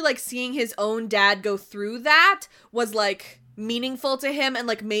clearly like seeing his own dad go through that was like meaningful to him, and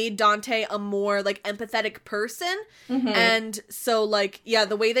like made Dante a more like empathetic person. And so like,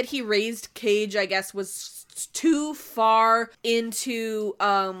 the way that he raised Cage, I guess, was too far into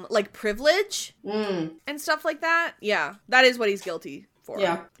like privilege and stuff like that. That is what he's guilty for.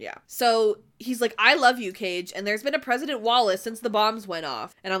 So he's like, I love you, Cage, and there's been a President Wallace since the bombs went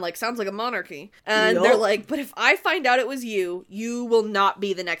off. And I'm like, sounds like a monarchy. And they're like, but if I find out it was you, you will not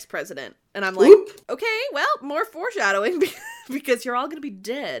be the next president. And I'm like, okay, well, more foreshadowing, because you're all gonna be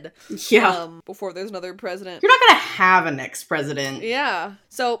dead. Before there's another president. You're not gonna have a next president.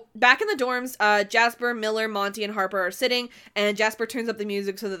 So back in the dorms, Jasper, Miller, Monty, and Harper are sitting, and Jasper turns up the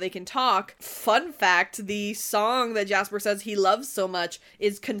music so that they can talk. Fun fact, the song that Jasper says he loves so much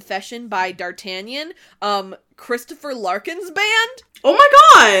is Confession by D'Artagnan, Christopher Larkin's band. Oh my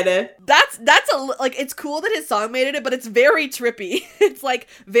god! That's like, it's cool that his song made it, but it's very trippy. It's like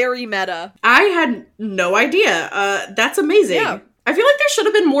very meta. I had no idea. That's amazing. I feel like there should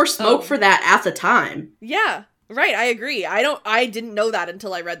have been more smoke for that at the time. Right, I agree. I didn't know that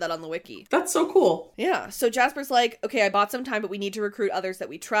until I read that on the wiki. That's so cool. So Jasper's like, okay, I bought some time, but we need to recruit others that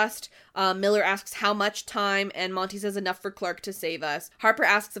we trust. Miller asks how much time, and Monty says enough for Clark to save us. Harper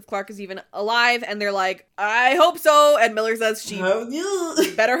asks if Clark is even alive, and they're like, I hope so. And Miller says she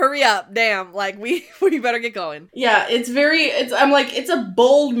better hurry up. Damn, like, we better get going. I'm like, it's a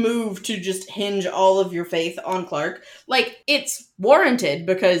bold move to just hinge all of your faith on Clark. Like, it's warranted,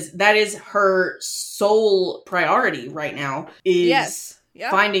 because that is her sole priority right now, is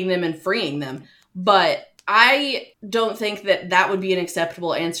finding them and freeing them. But I don't think that would be an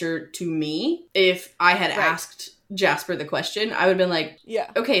acceptable answer to me if I had asked Jasper the question. I would have been like,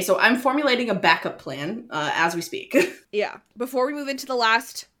 okay, so I'm formulating a backup plan as we speak. Before we move into the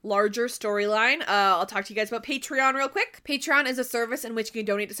last larger storyline, I'll talk to you guys about Patreon real quick. Patreon is a service in which you can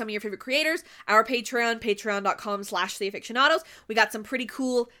donate to some of your favorite creators. Our Patreon, patreon.com/theafictionados. We got some pretty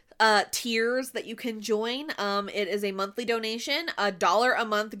cool tiers that you can join. It is a monthly donation. $1 a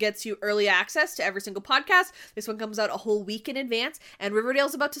month gets you early access to every single podcast. This one comes out a whole week in advance, and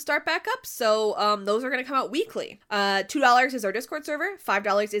Riverdale's about to start back up, so those are going to come out weekly. $2 is our Discord server.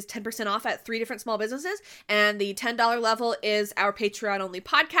 $5 is 10% off at 3 different small businesses, and the $10 level is our Patreon-only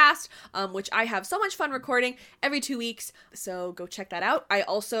podcast, which I have so much fun recording every 2 weeks, so go check that out. I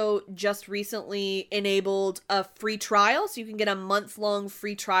also just recently enabled a free trial, so you can get a month-long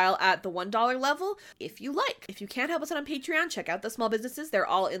free trial at the $1 level if you like. If you can't help us out on Patreon, check out the small businesses. They're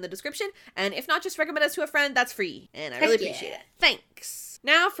all in the description, and if not, just recommend us to a friend. That's free, and I really appreciate it. Thanks.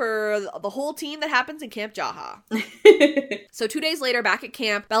 Now for the whole team that happens in Camp Jaha. So 2 days later, back at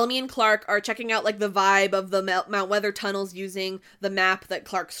camp, Bellamy and Clark are checking out like the vibe of the Mount Weather tunnels using the map that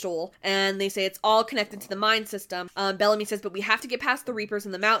Clark stole. And they say it's all connected to the mine system. Bellamy says, but we have to get past the Reapers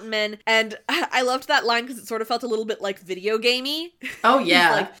and the Mountain Men. And I loved that line because it sort of felt a little bit like video gamey. Oh,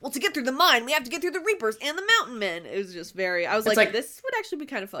 yeah. Like, well, to get through the mine, we have to get through the Reapers and the Mountain Men. It was just very, I was like, this would actually be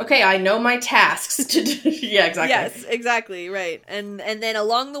kind of fun. Okay, I know my tasks to do. Yeah, exactly. Yes, exactly, right. And then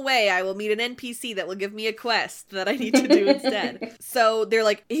along the way, I will meet an NPC that will give me a quest that I need to do instead. So they're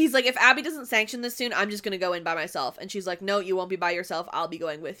like, he's like, if Abby doesn't sanction this soon, I'm just going to go in by myself. And she's like, no, you won't be by yourself. I'll be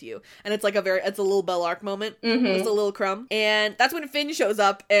going with you. And it's like it's a little Bellark moment. It's a little crumb. And that's when Finn shows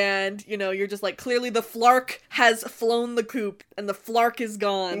up and, you're just like, clearly the Flark has flown the coop and the Flark is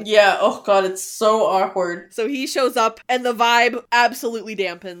gone. Yeah. Oh God, it's so awkward. So he shows up and the vibe absolutely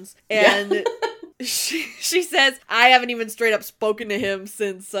dampens. And yeah. She says, I haven't even straight up spoken to him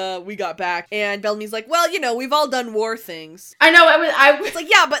since we got back. And Bellamy's like, well, we've all done war things. I know, I was like,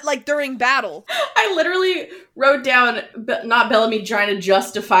 yeah, but like during battle. I literally wrote down, not Bellamy trying to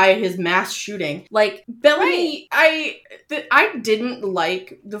justify his mass shooting. Like, Bellamy, right. I didn't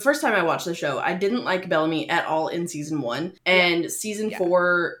like, the first time I watched the show, I didn't like Bellamy at all in season 1. And season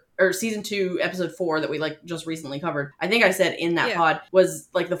 4... or season 2, episode 4 that we like just recently covered. I think I said in that pod was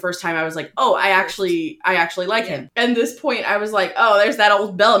like the first time I was like, oh, I actually like him. And this point I was like, oh, there's that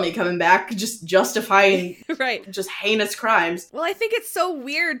old Bellamy coming back, just justifying right. just heinous crimes. Well, I think it's so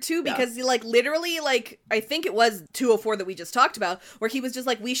weird too, because like literally like, I think it was 204 that we just talked about, where he was just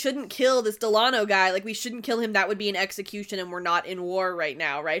like, we shouldn't kill this Delano guy. Like we shouldn't kill him. That would be an execution and we're not in war right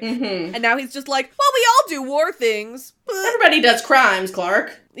now. Right. Mm-hmm. And now he's just like, well, we all do war things. Everybody does crimes,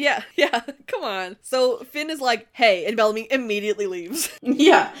 Clark. Yeah, come on. So Finn is like, hey, and Bellamy immediately leaves.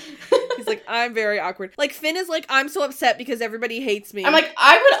 Yeah. He's like, I'm very awkward. Like, Finn is like, I'm so upset because everybody hates me. I'm like,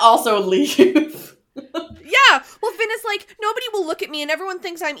 I would also leave. Yeah, well, Finn is like, nobody will look at me and everyone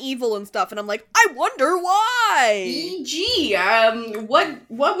thinks I'm evil and stuff. And I'm like, I wonder why. E.g.,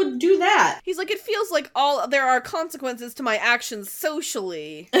 what would do that? He's like, it feels like there are consequences to my actions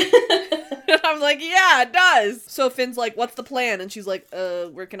socially. I'm like, yeah, it does. So Finn's like, what's the plan? And she's like,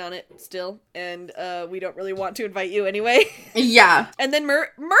 working on it still. And we don't really want to invite you anyway. Yeah. And then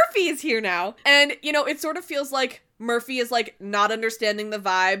Murphy is here now. And, it sort of feels like Murphy is like not understanding the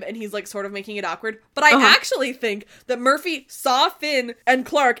vibe and he's like sort of making it awkward. But I actually think that Murphy saw Finn and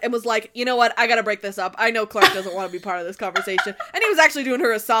Clark and was like, you know what? I gotta break this up. I know Clark doesn't want to be part of this conversation. And he was actually doing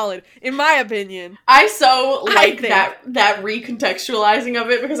her a solid, in my opinion. I so like that recontextualizing of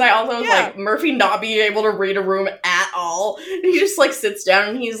it, because I also was like, Murphy not being able to read a room at all. And he just like sits down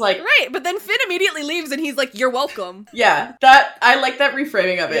and he's like... Right, but then Finn immediately leaves and he's like, you're welcome. Yeah, I like that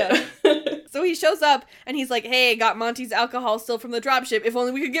reframing of it. Yeah. So he shows up and he's like, hey, got Monty's alcohol still from the dropship. If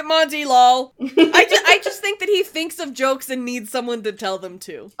only we could get Monty, lol. I just think that he thinks of jokes and needs someone to tell them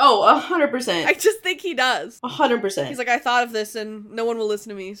to. Oh, 100%. I just think he does. 100%. He's like, I thought of this and no one will listen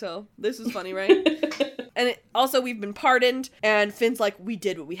to me, so this is funny, right? And also, we've been pardoned, and Finn's like, we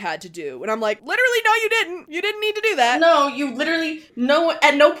did what we had to do. And I'm like, literally, no, you didn't. You didn't need to do that. No, you literally,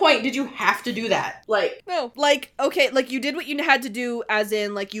 at no point did you have to do that. Like. No, like, okay, like, you did what you had to do, as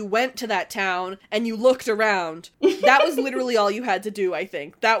in, like, you went to that town, and you looked around. That was literally all you had to do, I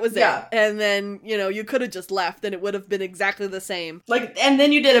think. That was it. And then, you could have just left, and it would have been exactly the same. Like, and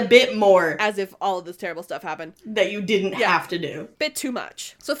then you did a bit more. As if all of this terrible stuff happened. That you didn't have to do. Bit too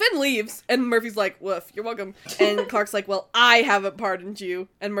much. So Finn leaves, and Murphy's like, woof, you're welcome. And Clark's like, well, I haven't pardoned you.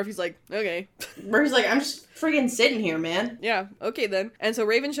 And Murphy's like, okay. Murphy's like, I'm just friggin' sitting here, man. Yeah, okay then. And so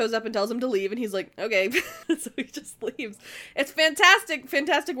Raven shows up and tells him to leave, and he's like, okay. So he just leaves. It's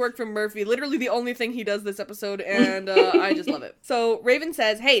fantastic work from Murphy. Literally the only thing he does this episode, and I just love it. So Raven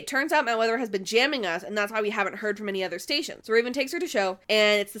says, hey, turns out Mount Weather has been jamming us, and that's why we haven't heard from any other stations. So Raven takes her to show,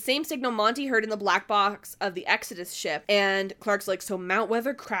 and it's the same signal Monty heard in the black box of the Exodus ship. And Clark's like, so Mount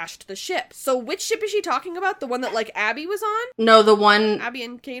Weather crashed the ship. So which ship is she talking talking about? The one that, like, Abby was on? No, the one... Abby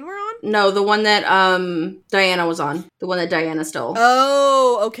and Kane were on? No, the one that, Diana was on. The one that Diana stole.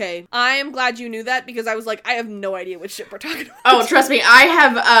 Oh, okay. I am glad you knew that, because I was like, I have no idea which ship we're talking about. Oh, trust me, I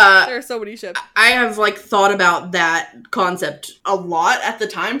have, there are so many ships. I have, like, thought about that concept a lot at the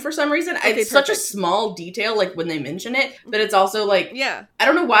time for some reason. Okay, it's such a small detail, like, when they mention it, but it's also, like... Yeah. I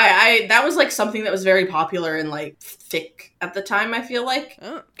don't know why, that was, like, something that was very popular in, like, fic at the time, I feel like.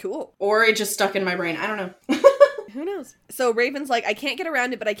 Oh, cool. Or it just stuck in my brain. I don't know. Who knows? So Raven's like, I can't get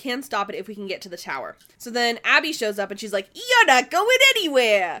around it, but I can stop it if we can get to the tower. So then Abby shows up and she's like, you're not going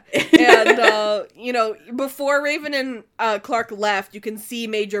anywhere. And, you know, before Raven and Clark left, you can see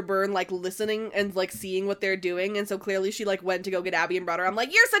Major Byrne, like, listening and, like, seeing what they're doing. And so clearly she, like, went to go get Abby and brought her. I'm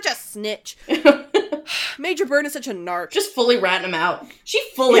like, you're such a snitch. Major Byrne is such a narc. Just fully ratting him out. She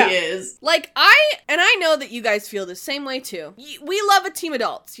fully is. Like, I know that you guys feel the same way, too. We love a team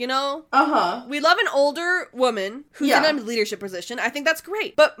adults, you know? Uh-huh. We love an older woman who's in a leadership position. I think that's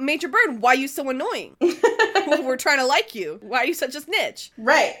great. But Major Byrne, why are you so annoying? We're trying to like you. Why are you such a snitch?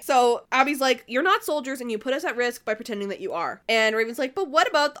 Right. So Abby's like, you're not soldiers and you put us at risk by pretending that you are. And Raven's like, but what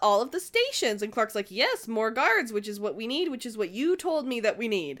about all of the stations? And Clark's like, yes, more guards, which is what we need, which is what you told me that we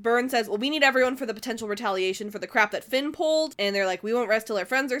need. Byrne says, well, we need everyone for the potential retaliation for the crap that Finn pulled. And they're like, we won't rest till our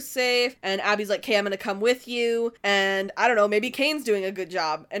friends are safe. And Abby's like, okay, I'm gonna come with you. And I don't know, maybe Kane's doing a good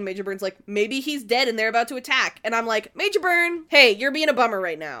job. And Major Byrne's like, maybe he's dead and they're about to attack. And I'm like, Major Byrne, hey, you're being a bummer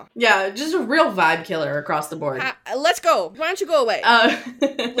right now. Yeah, just a real vibe killer across the board. Let's go. Why don't you go away?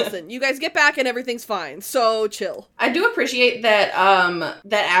 Listen, you guys get back and everything's fine. So chill. I do appreciate that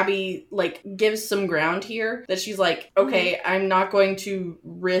that Abby, like, gives some ground here. That she's like, okay, I'm not going to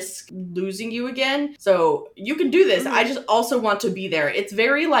risk losing you again. So you can do this. I just also want to be there. It's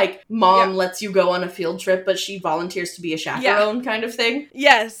very like mom lets you go on a field trip, but she volunteers to be a chaperone kind of thing.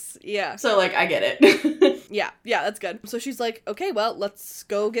 Yes. Yeah. So like, I get it. Yeah, that's good. So she's like, okay, well, let's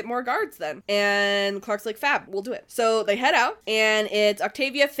go get more guards then. And Clark's like, fab, we'll do it. So they head out, and it's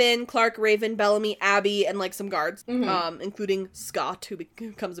Octavia, Finn, Clark, Raven, Bellamy, Abby, and like some guards, including Scott, who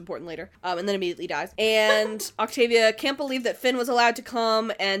becomes important later, and then immediately dies. And Octavia can't believe that Finn was allowed to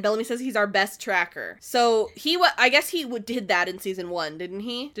come, and Bellamy says he's our best tracker. So I guess he did that in season 1, didn't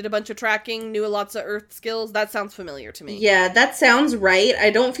he? Did a bunch of tracking, knew lots of Earth skills. That sounds familiar to me. Yeah, that sounds right. I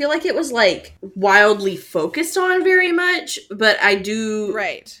don't feel like it was like wildly focused on very much, but I do.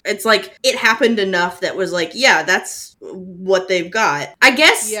 Right. It's like it happened enough that was like, yeah, that's what they've got. I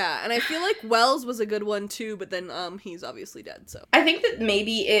guess. Yeah, and I feel like Wells was a good one too, but then he's obviously dead, so. I think that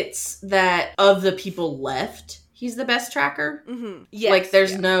maybe it's that of the people left, he's the best tracker. Mm-hmm. Yes, like,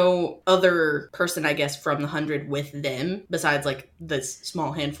 there's no other person, I guess, from the 100 with them, besides, like, this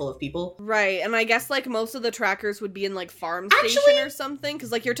small handful of people. Right, and I guess, like, most of the trackers would be in, like, farm station or something,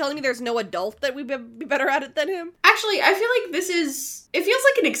 because, like, you're telling me there's no adult that would be better at it than him? Actually, I feel like this is... It feels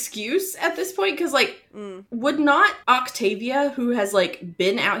like an excuse at this point, because, like, would not Octavia, who has, like,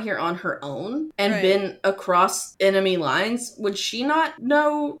 been out here on her own and been across enemy lines, would she not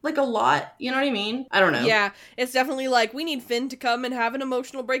know, like, a lot? You know what I mean? I don't know. Yeah, it's definitely like, we need Finn to come and have an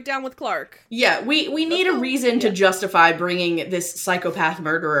emotional breakdown with Clark. Yeah, we need a reason to justify bringing this psychopath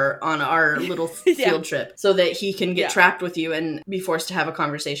murderer on our little field trip so that he can get trapped with you and be forced to have a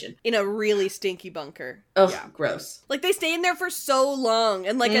conversation. In a really stinky bunker. Oh, gross. Like, they stay in there for so long,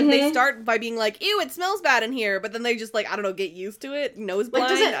 and, like, and they start by being like, ew, it smells bad in here, but then they just, like, I don't know, get used to it, nose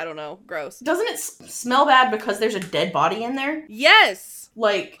blind, like, I don't know, gross. Doesn't it smell bad because there's a dead body in there? Yes!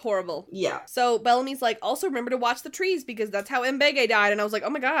 Like, horrible. Yeah. So Bellamy's like, also remember to watch the trees because that's how Mbege died. And I was like, oh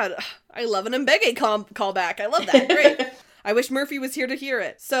my god, I love an Mbege callback. I love that. Great. I wish Murphy was here to hear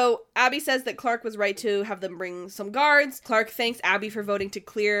it. So Abby says that Clark was right to have them bring some guards. Clark thanks Abby for voting to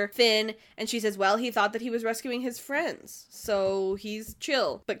clear Finn, and she says, well, he thought that he was rescuing his friends, so he's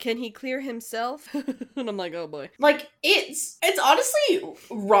chill. But can he clear himself? And I'm like, oh boy. Like, it's honestly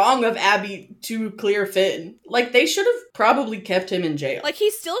wrong of Abby to clear Finn. Like, they should have probably kept him in jail. Like, he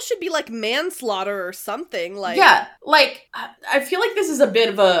still should be, like, manslaughter or something. Like, yeah, like, I feel like this is a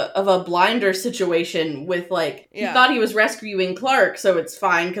bit of a blinder situation with, like, he thought he was rescuing Clark, so it's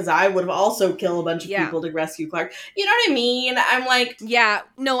fine, because I would have also killed a bunch of people to rescue Clark. You know what I mean? I'm like... Yeah,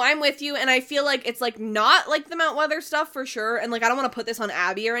 no, I'm with you, and I feel like it's, like, not, like, the Mount Weather stuff for sure, and, like, I don't want to put this on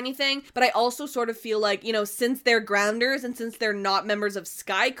Abby or anything, but I also sort of feel like, you know, since they're grounders, and since they're not members of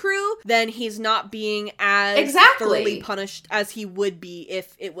Sky Crew, then he's not being as thoroughly punished as he would be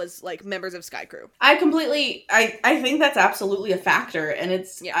if it was, like, members of Sky Crew. I think that's absolutely a factor, and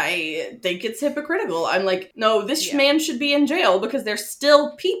it's, I think it's hypocritical. I'm like, no, this man should be in jail because they're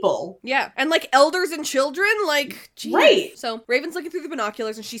still people. Yeah, and like elders and children, like, geez. Right. So Raven's looking through the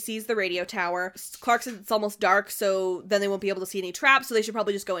binoculars and she sees the radio tower. Clark says it's almost dark, so then they won't be able to see any traps, so they should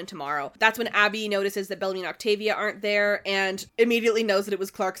probably just go in tomorrow. That's when Abby notices that Bellamy and Octavia aren't there and immediately knows that it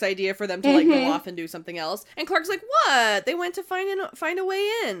was Clark's idea for them to like go off and do something else. And Clark's like, what? They went to find a way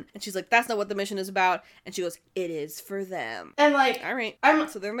in. And she's like, that's not what the mission is about. And she goes, it is for them. And like, all right,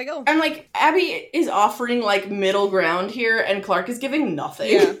 so there they go. I'm like, Abby is offering like middle ground here and Clark is giving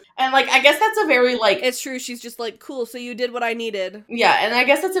nothing. Yeah. And like, I guess that's a very like... It's true, she's just like, cool, so you did what I needed. Yeah, and I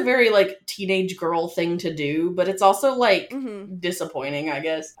guess that's a very like teenage girl thing to do, but it's also like disappointing, I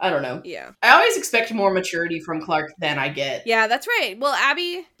guess. I don't know. Yeah. I always expect more maturity from Clark than I get. Yeah, that's right. Well,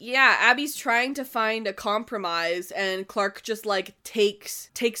 Abby's trying to find a compromise and Clark just like takes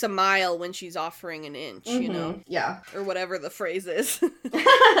a mile when she's offering an inch, you know? Yeah. Or whatever the phrase is.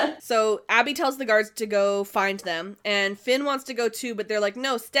 So Abby tells the guards to go find them and Finn wants to go too, but they're like,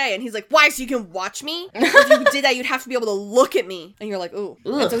 no, stay. And he's like, why? So you can watch me? If you did that, you'd have to be able to look at me. And you're like, ooh.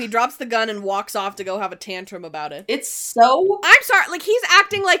 Ugh. And so he drops the gun and walks off to go have a tantrum about it. It's so... I'm sorry, like, he's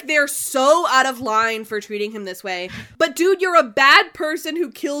acting like they're so out of line for treating him this way. But dude, you're a bad person who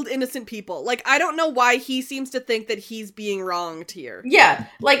killed innocent people. Like, I don't know why he seems to think that he's being wronged here. Yeah,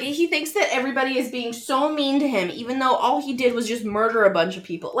 like, he thinks that everybody is being so mean to him, even though all he did was just murder a bunch of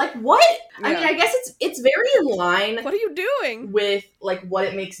people. Like, what? Yeah. I mean, I guess it's very in line... What are you doing? ...with, like, what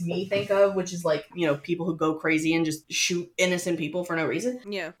it makes me think of, which is, like, you know, people who go crazy and just shoot innocent people for no reason.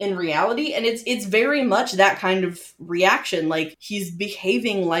 Yeah. In reality, and it's very much that kind of reaction. Like, he's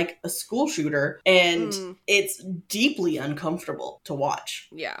behaving like a school shooter, and it's deeply uncomfortable to watch.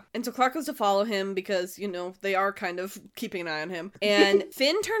 Yeah. And so Clark goes to follow him because, you know, they are kind of keeping an eye on him. And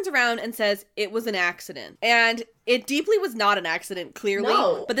Finn turns around and says it was an accident. And it deeply was not an accident, clearly.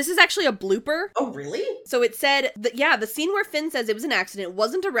 No. But this is actually a blooper. Oh, really? So it said that, yeah, the scene where Finn says it was an accident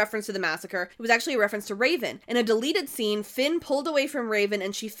wasn't a reference to the massacre. It was actually a reference to Raven. In a deleted scene, Finn pulled away from Raven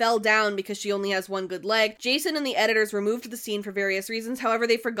and she fell down because she only has one good leg. Jason and the editors removed the scene for various reasons. However,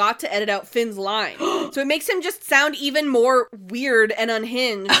 they forgot to edit out Finn's line. So it makes him just sound even more weird and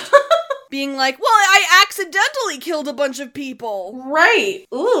unhinged. Being like, well, I accidentally killed a bunch of people. Right.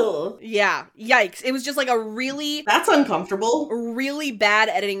 Ugh. Yeah. Yikes. It was just like a really... That's uncomfortable. Really bad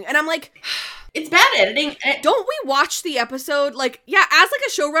editing. And I'm like... It's bad editing. Don't we watch the episode, like, yeah, as, like,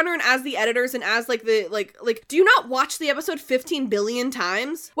 a showrunner and as the editors and as, like, the, like, do you not watch the episode 15 billion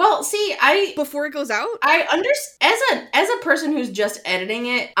times? Well, see, before it goes out? I understand, as a person who's just editing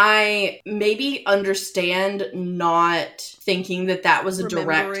it, I maybe understand not thinking that was a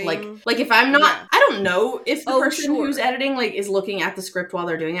direct, like, if I'm not, yeah. I don't know if the person who's editing, like, is looking at the script while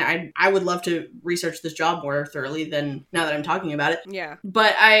they're doing it. I would love to research this job more thoroughly than now that I'm talking about it. Yeah.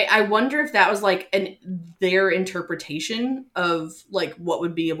 But I wonder if that was like their interpretation of like what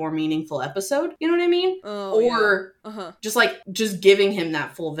would be a more meaningful episode. You know what I mean? Oh, or yeah. just giving him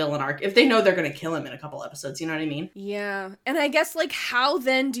that full villain arc if they know they're gonna kill him in a couple episodes. You know what I mean? Yeah. And I guess like how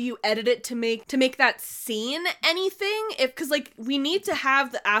then do you edit it to make that scene anything? Because like we need to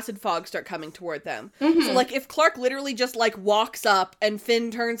have the acid fog start coming toward them. Mm-hmm. So like if Clark literally just like walks up and Finn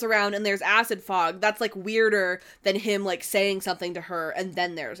turns around and there's acid fog, that's like weirder than him like saying something to her and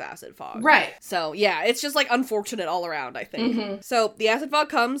then there's acid fog. Right. So, yeah, it's just, like, unfortunate all around, I think. Mm-hmm. So, the acid fog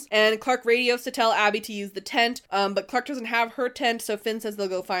comes, and Clark radios to tell Abby to use the tent, but Clark doesn't have her tent, so Finn says they'll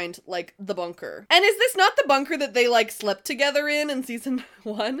go find, like, the bunker. And is this not the bunker that they, like, slept together in season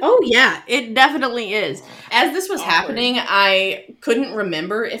 1? Oh, yeah, it definitely is. As this was happening, I couldn't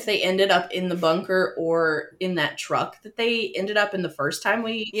remember if they ended up in the bunker or in that truck that they ended up in the first time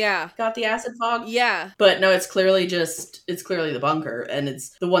we got the acid fog. Yeah. But no, it's clearly the bunker, and it's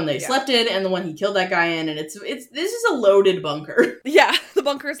the one they slept in, and the one he killed that guy in, and this is a loaded bunker. Yeah, the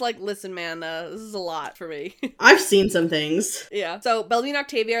bunker's like, listen, man, this is a lot for me. I've seen some things. Yeah. So Bellamy and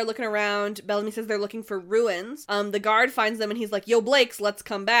Octavia are looking around. Bellamy says they're looking for ruins. The guard finds them and he's like, yo, Blakes, let's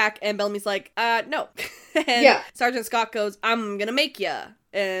come back. And Bellamy's like, no. And Sergeant Scott goes, I'm gonna make ya.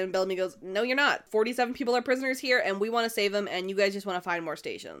 And Bellamy goes, no, you're not. 47 people are prisoners here, and we want to save them, and you guys just want to find more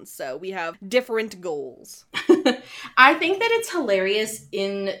stations. So we have different goals. I think that it's hilarious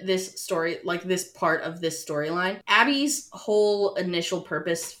in this story, like this part of this storyline. Abby's whole initial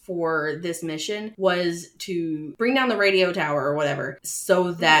purpose for this mission was to bring down the radio tower or whatever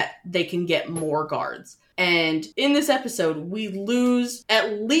so that they can get more guards. And in this episode, we lose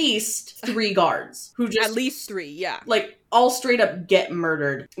at least 3 guards who just... At least 3, yeah. Like... all straight up get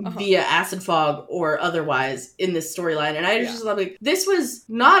murdered via acid fog or otherwise in this storyline. And I was just like, this was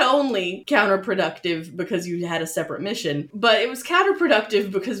not only counterproductive because you had a separate mission, but it was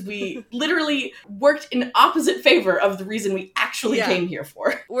counterproductive because we literally worked in opposite favor of the reason we actually came here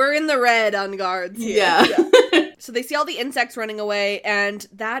for. We're in the red on guards here. Yeah. So they see all the insects running away, and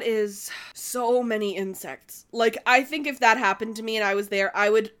that is so many insects. Like, I think if that happened to me and I was there, I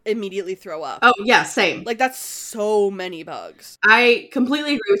would immediately throw up. Oh, yeah, same. Like, that's so many bugs. I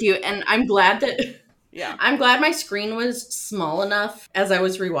completely agree with you, and I'm glad that... Yeah. I'm glad my screen was small enough as I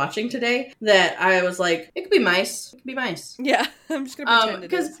was rewatching today that I was like, it could be mice. It could be mice. Yeah, I'm just gonna pretend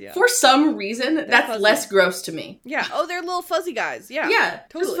it is. Because for some reason, that's fuzzy. less gross to me. Yeah. Oh, they're little fuzzy guys. Yeah. Yeah,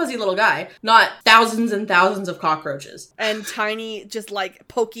 totally. just a fuzzy little guy. Not thousands and thousands of cockroaches. And tiny, just like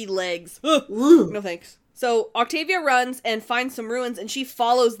pokey legs. Ooh. No thanks. So Octavia runs and finds some ruins, and she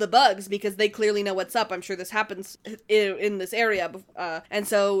follows the bugs because they clearly know what's up. I'm sure this happens in this area. And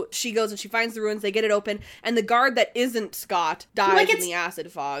so she goes and she finds the ruins, they get it open, and the guard that isn't Scott dies in the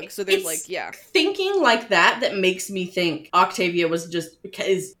acid fog. So there's thinking like that makes me think Octavia was just,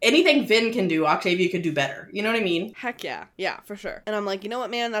 because anything Vin can do, Octavia could do better. You know what I mean? Heck yeah. Yeah, for sure. And I'm like, you know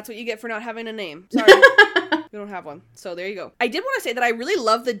what, man? That's what you get for not having a name. Sorry. We don't have one. So there you go. I did want to say that I really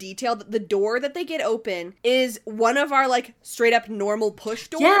love the detail that the door that they get open is one of our like straight up normal push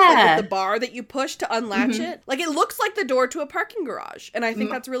doors. Yeah. Like with the bar that you push to unlatch it. Like it looks like the door to a parking garage. And I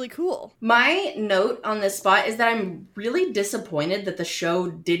think that's really cool. My note on this spot is that I'm really disappointed that the show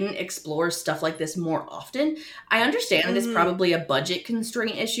didn't explore stuff like this more often. I understand that it's probably a budget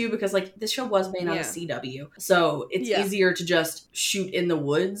constraint issue because like this show was made on a CW. So it's easier to just shoot in the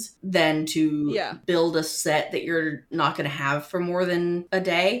woods than to build a set that you're not going to have for more than a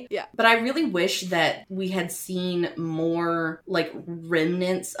day. Yeah. But I really wish that we had seen more like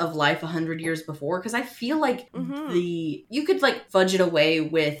remnants of life 100 years before, because I feel like you could like fudge it away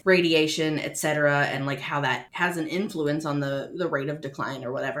with radiation, etc., and like how that has an influence on the rate of decline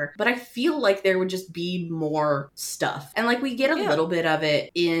or whatever. But I feel like there would just be more stuff. And like we get a little bit of it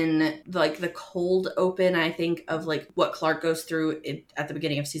in like the cold open, I think, of like what Clark goes through at the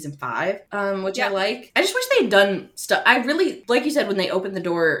beginning of season 5, which I like. I just wish they'd done stuff. I really, like you said, when they opened the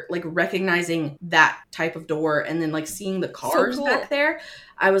door, like recognizing that type of door and then like seeing the cars back there,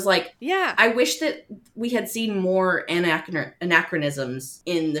 I was like, I wish that we had seen more anachronisms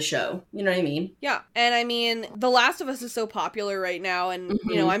in the show. You know what I mean? Yeah. And I mean, The Last of Us is so popular right now, and,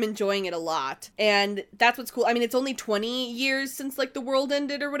 you know, I'm enjoying it a lot. And that's what's cool. I mean, it's only 20 years since, like, the world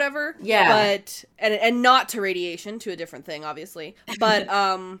ended or whatever. Yeah. But, and not to radiation, to a different thing, obviously. But,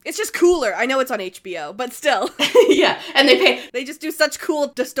 it's just cooler. I know it's on HBO, but still. Yeah. And they just do such cool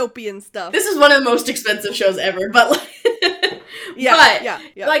dystopian stuff. This is one of the most expensive shows ever, but like... Yeah.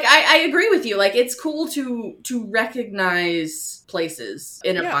 Like I agree with you. Like it's cool to recognize places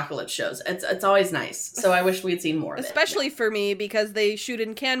in apocalypse shows. It's always nice. So I wish we'd seen more of it. Especially for me, because they shoot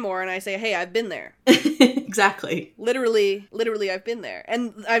in Canmore and I say, hey, I've been there. Exactly. Literally, I've been there.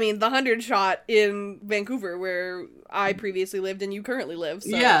 And I mean, the 100 shot in Vancouver where I previously lived and you currently live.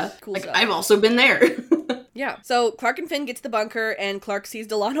 So cool stuff. I've also been there. Yeah. So Clark and Finn get to the bunker and Clark sees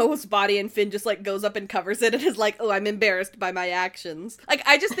Delano's body and Finn just like goes up and covers it and is like, oh, I'm embarrassed by my actions. Like,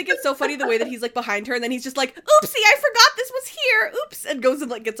 I just think it's so funny the way that he's like behind her and then he's just like, oopsie, I forgot this was here. Oops. And goes and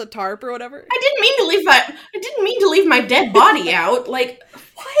like gets a tarp or whatever. I didn't mean to leave my dead body out. Like,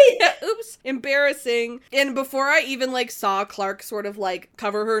 what? Yeah, oops. Embarrassing. And before I even like saw Clark sort of like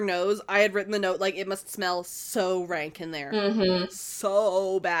cover her nose, I had written the note like, it must smell so rank in there.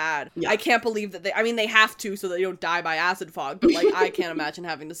 So bad. Yeah. I can't believe that they have to so they don't die by acid fog, but like I can't imagine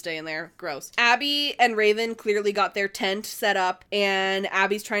having to stay in there. Gross. Abby and Raven clearly got their tent set up and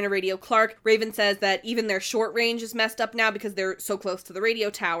Abby's trying to radio Clark. Raven says that even their short range is messed up now because they're so close to the radio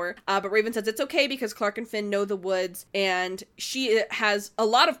tower. But Raven says it's okay because Clark and Finn know the woods and she has a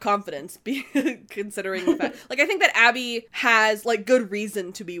lot of confidence considering the fact. Like I think that Abby has like good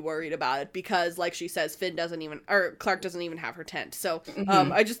reason to be worried about it because like she says Clark doesn't even have her tent. So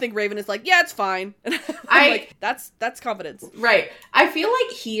I just think Raven is like, yeah, it's fine. Like, that's confidence. Right. I feel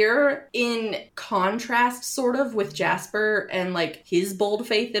like here, in contrast sort of with Jasper and like his bold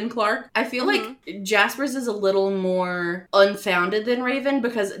faith in Clark, I feel like Jasper's is a little more unfounded than Raven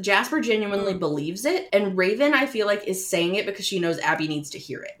because Jasper genuinely believes it, and Raven I feel like is saying it because she knows Abby needs to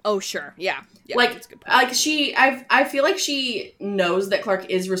hear it. Oh, sure. Yeah. Like, that's a good point. I feel like she knows that Clark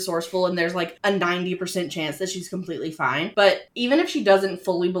is resourceful and there's like a 90% chance that she's completely fine. But even if she doesn't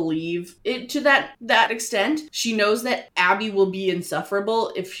fully believe it to that extent, she knows that Abby will be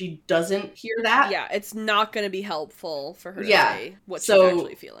insufferable if she doesn't hear that. Yeah, it's not going to be helpful for her to say what she's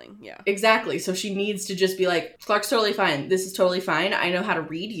actually feeling. Yeah. Exactly. So she needs to just be like, Clark's totally fine. This is totally fine. I know how to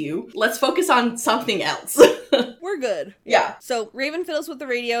read you. Let's focus on something else. We're good. Yeah. So Raven fiddles with the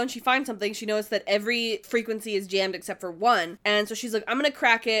radio and she finds something. She knows that every frequency is jammed except for one. And so she's like, I'm going to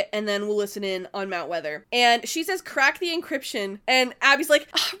crack it and then we'll listen in on Mount Weather. And she says, crack the encryption. And Abby's like,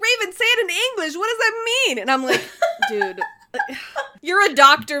 Raven, say it in English. What does that mean? And I'm like, dude... You're a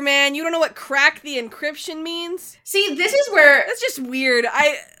doctor, man. You don't know what crack the encryption means? See, this is where... That's just weird.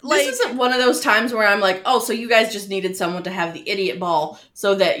 This is one of those times where I'm like, oh, so you guys just needed someone to have the idiot ball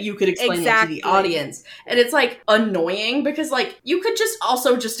so that you could explain it to the audience. And it's, like, annoying because, like, you could just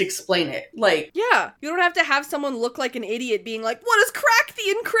also just explain it. Like... Yeah. You don't have to have someone look like an idiot being like, what is crack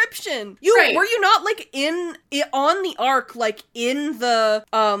the encryption? Were you not, like, on the Ark, like, in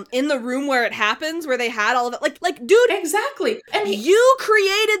the room where it happens, where they had all of it? Like, dude... Exactly. And you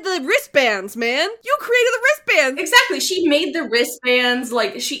created the wristbands, man. You created the wristbands. Exactly. She made the wristbands.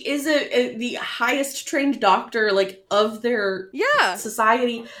 Like, she is the highest trained doctor, like, of their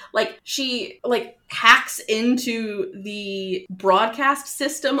society. Like, she, like, hacks into the broadcast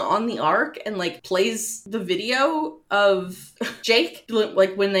system on the Ark and, like, plays the video of Jake,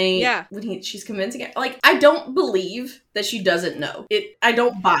 like, when she's convincing it. Like, I don't believe that she doesn't know. I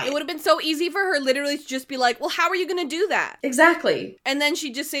don't buy it. It would have been so easy for her literally to just be like, well, how are you going to do that? Exactly. And then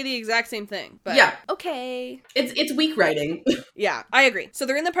she'd just say the exact same thing. But okay. It's weak writing. Yeah, I agree. So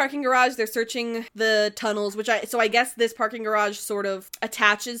they're in the parking garage. They're searching the tunnels, so I guess this parking garage sort of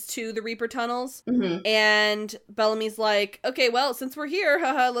attaches to the Reaper tunnels. Mm-hmm. And Bellamy's like, okay, well, since we're here,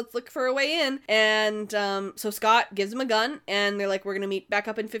 let's look for a way in. And so Scott gives him a gun and they're like, we're going to meet back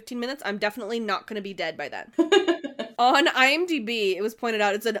up in 15 minutes. I'm definitely not going to be dead by then. On IMDb, it was pointed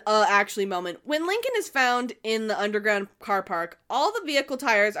out, it's an actually moment. When Lincoln is found in the underground car park, all the vehicle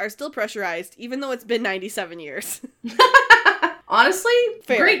tires are still pressurized, even though it's been 97 years. Honestly,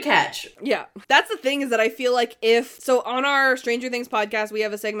 great catch. Yeah. That's the thing is that I feel like so on our Stranger Things podcast, we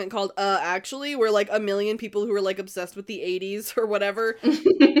have a segment called Actually, where like a million people who are like obsessed with the 80s or whatever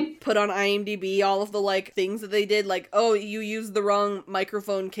put on IMDb all of the like things that they did. Like, oh, you used the wrong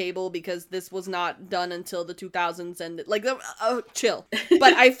microphone cable because this was not done until the 2000s and like, chill.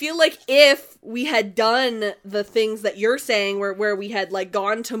 But I feel like if we had done the things that you're saying where we had like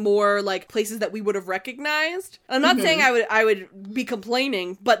gone to more like places that we would have recognized, I'm not saying I would be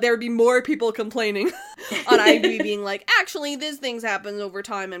complaining, but there would be more people complaining on IMDb being like, actually, these things happen over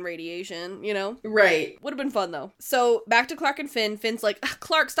time and radiation, you know? Right. Would have been fun, though. So, back to Clark and Finn. Finn's like,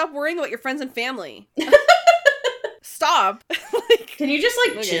 Clark, stop worrying about your friends and family. Stop. Like, can you just,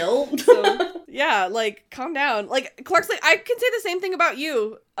 like, chill? So, yeah, like, calm down. Like, Clark's like, I can say the same thing about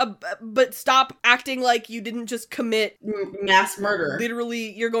you, but stop acting like you didn't just commit mass murder.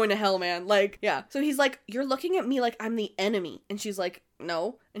 Literally, you're going to hell, man. Like, yeah. So he's like, you're looking at me like I'm the enemy. And she's like,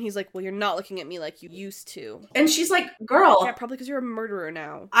 no. And he's like, well, you're not looking at me like you used to. And she's like, girl. Yeah, probably because you're a murderer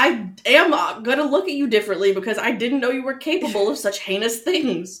now. I am gonna look at you differently because I didn't know you were capable of such heinous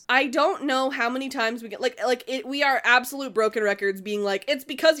things. I don't know how many times we get, we are absolute broken records being like, it's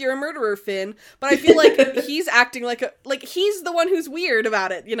because you're a murderer, Finn. But I feel like he's acting like he's the one who's weird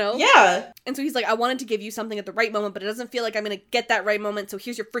about it, you know? Yeah. And so he's like, I wanted to give you something at the right moment, but it doesn't feel like I'm gonna get that right moment, so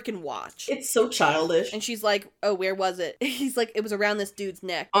here's your freaking watch. It's so childish. And she's like, oh, where was it? He's like, it was around this dude's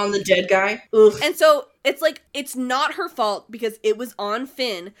neck. On the dead guy? Ugh. And so it's like, it's not her fault because it was on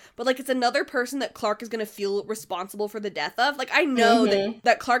Finn, but like it's another person that Clark is gonna feel responsible for the death of. Like, I know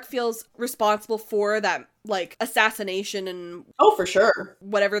that Clark feels responsible for that, like, assassination and for sure,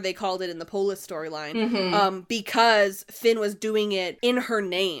 whatever they called it in the Polis storyline, because Finn was doing it in her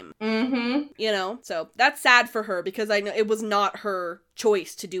name, you know? So that's sad for her because I know it was not her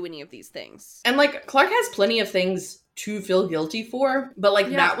choice to do any of these things. And like, Clark has plenty of things to feel guilty for, but like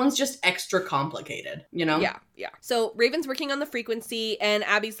that one's just extra complicated, you know? Yeah. So Raven's working on the frequency and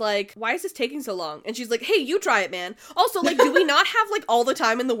Abby's like, why is this taking so long? And she's like, hey, you try it, man. Also, like, do we not have like all the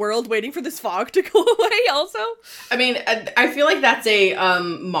time in the world waiting for this fog to go away also? I mean, I feel like that's a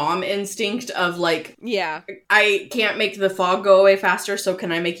mom instinct of like, yeah, I can't make the fog go away faster, so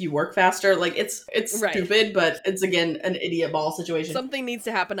can I make you work faster? Like, it's stupid, but it's again an idiot ball situation. Something needs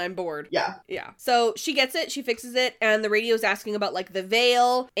to happen. I'm bored. Yeah. So she gets it, she fixes it, and and the radio's asking about like the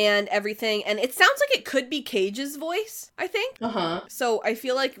veil and everything, and it sounds like it could be Cage's voice, I think. So I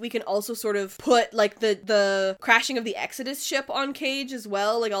feel like we can also sort of put like the crashing of the Exodus ship on Cage as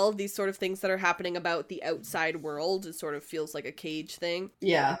well, like all of these sort of things that are happening about the outside world. It sort of feels like a Cage thing.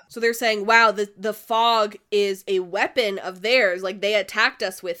 Yeah. So they're saying, wow, the fog is a weapon of theirs, like they attacked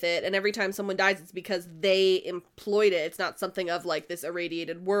us with it, and every time someone dies it's because they employed it. It's not something of like this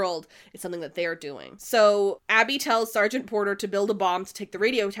irradiated world, it's something that they're doing. So Abby tells Sergeant Porter to build a bomb to take the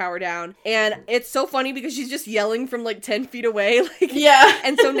radio tower down, and it's so funny because she's just yelling from like 10 feet away, like, yeah.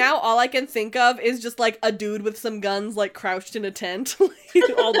 And so now all I can think of is just like a dude with some guns like crouched in a tent,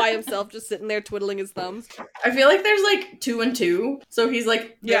 like, all by himself, just sitting there twiddling his thumbs. I feel like there's like 2 and 2, so he's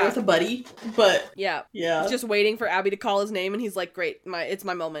like there with a buddy, but yeah, he's just waiting for Abby to call his name, and he's like, great, it's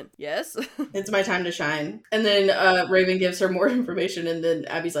my moment. Yes. It's my time to shine. And then Raven gives her more information, and then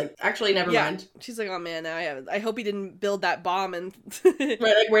Abby's like, actually, never mind. She's like, oh man, I hope he didn't build that bomb. And right,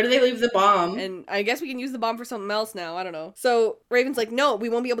 like, where do they leave the bomb? And I guess we can use the bomb for something else now. I don't know. So Raven's like, no, we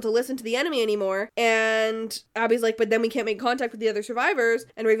won't be able to listen to the enemy anymore. And Abby's like, but then we can't make contact with the other survivors.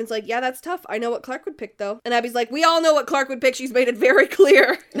 And Raven's like, yeah, that's tough. I know what Clark would pick, though. And Abby's like, we all know what Clark would pick. She's made it very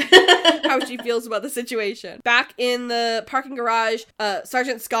clear how she feels about the situation. Back in the parking garage,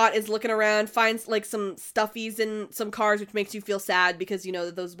 Sergeant Scott is looking around, finds like some stuffies in some cars, which makes you feel sad because you know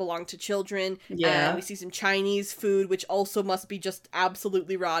that those belong to children. Yeah. We see some Chinese food, which also must be just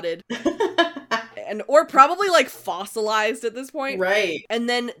absolutely rotted. Or probably like fossilized at this point. Right. And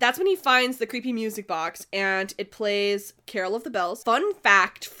then that's when he finds the creepy music box and it plays Carol of the Bells. Fun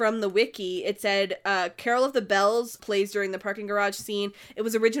fact from the wiki, it said Carol of the Bells plays during the parking garage scene. It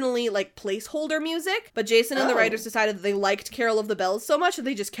was originally like placeholder music, but Jason and the writers decided that they liked Carol of the Bells so much that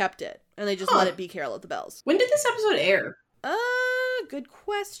they just kept it. And they just let it be Carol of the Bells. When did this episode air? Good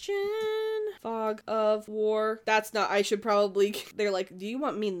question. Fog of War. That's not, I should probably, they're like, do you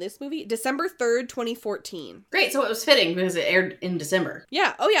want me in this movie? December 3rd, 2014. Great, so it was fitting because it aired in December.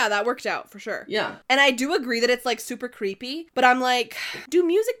 Yeah, oh yeah, that worked out for sure. Yeah. And I do agree that it's like super creepy, but I'm like, do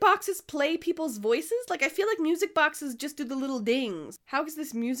music boxes play people's voices? Like, I feel like music boxes just do the little dings. How is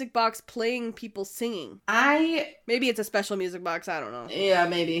this music box playing people singing? Maybe it's a special music box, I don't know. Yeah,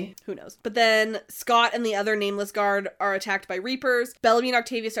 maybe. Who knows? But then Scott and the other nameless guard are attacked by Reapers. Bellamy and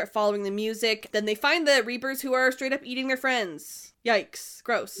Octavia start following the music. Then they find the Reapers who are straight up eating their friends. Yikes.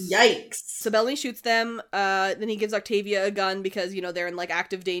 Gross. Yikes. So Bellamy shoots them. Then he gives Octavia a gun because, you know, they're in like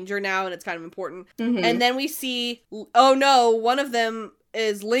active danger now and it's kind of important. Mm-hmm. And then we see, oh no, one of them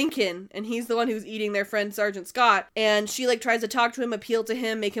is Lincoln, and he's the one who's eating their friend Sergeant Scott, and she like tries to talk to him, appeal to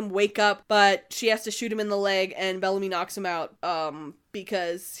him, make him wake up, but she has to shoot him in the leg, and Bellamy knocks him out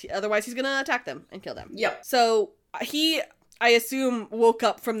because otherwise he's gonna attack them and kill them. Yep. So he, I assume, woke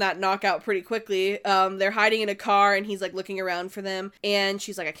up from that knockout pretty quickly. They're hiding in a car and he's like looking around for them, and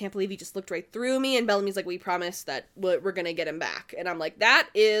she's like, I can't believe he just looked right through me, and Bellamy's like, we promised that we're gonna get him back. And I'm like, that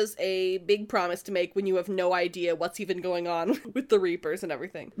is a big promise to make when you have no idea what's even going on with the Reapers and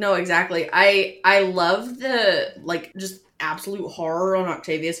everything. No, exactly. I love the like just absolute horror on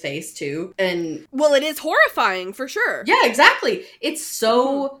Octavia's face too. And well, it is horrifying for sure. Yeah, exactly. It's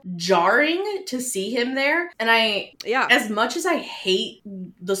so jarring to see him there. And as much as I hate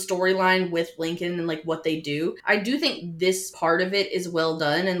the storyline with Lincoln and like what they do, I do think this part of it is well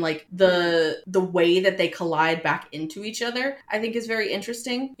done, and like the way that they collide back into each other I think is very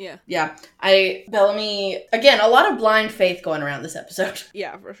interesting. Yeah. Bellamy, again, a lot of blind faith going around this episode.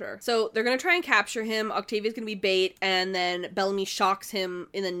 Yeah, for sure. So they're gonna try and capture him. Octavia's gonna be bait, and then Bellamy shocks him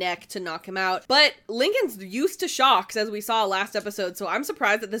in the neck to knock him out. But Lincoln's used to shocks, as we saw last episode, so I'm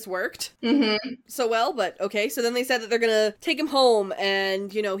surprised that this worked so well, but okay. So then they said that they're gonna take him home,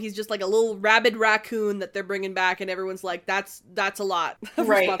 and, you know, he's just like a little rabid raccoon that they're bringing back, and everyone's like, that's a lot of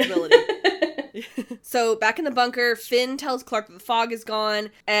responsibility. So back in the bunker, Finn tells Clark that the fog is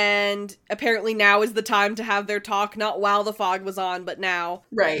gone, and apparently now is the time to have their talk, not while the fog was on, but now.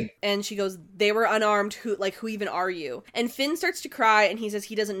 Right. And she goes, they were unarmed, who even are you? And Finn starts to cry, and he says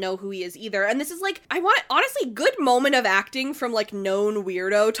he doesn't know who he is either. And this is like, honestly, good moment of acting from like known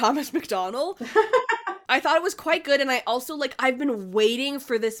weirdo Thomas McDonnell. I thought it was quite good, and I also, like, I've been waiting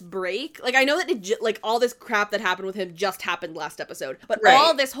for this break. Like, I know that all this crap that happened with him just happened last episode, but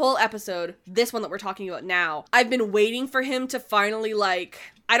all this whole episode, this one that we're talking about now, I've been waiting for him to finally, like,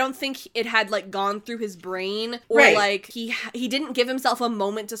 I don't think it had like gone through his brain, or Right. like he didn't give himself a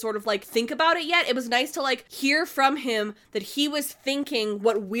moment to sort of like think about it yet. It was nice to like hear from him that he was thinking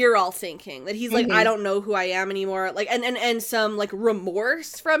what we're all thinking, that he's like, I don't know who I am anymore, like, and some like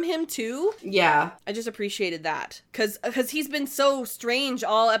remorse from him too. Yeah. I just appreciated that because he's been so strange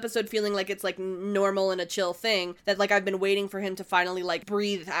all episode, feeling like it's like normal and a chill thing, that like I've been waiting for him to finally like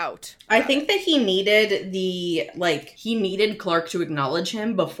breathe out. I think that he needed he needed Clark to acknowledge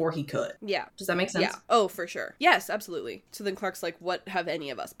him before he could. Yeah. Does that make sense? Yeah. Oh, for sure. Yes, absolutely. So then Clark's like, what have any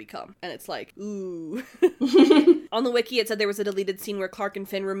of us become? And it's like, ooh. On the wiki, it said there was a deleted scene where Clark and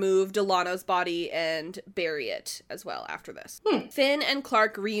Finn remove Delano's body and bury it as well after this. Finn and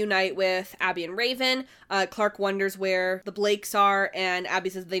Clark reunite with Abby and Raven. Clark wonders where the Blakes are, and Abby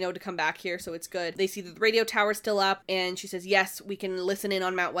says they know to come back here, so it's good. They see that the radio tower's still up, and she says, yes, we can listen in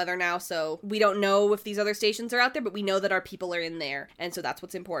on Mount Weather now, so we don't know if these other stations are out there, but we know that our people are in there, and so that's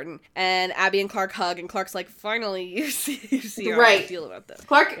what's important. And Abby and Clark hug, and Clark's like, finally, you see how I feel about this.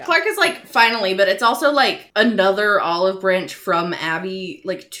 Clark is like, finally, but it's also like another olive branch from Abby,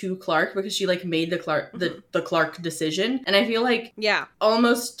 like, to Clark, because she like made the Clark decision. And I feel like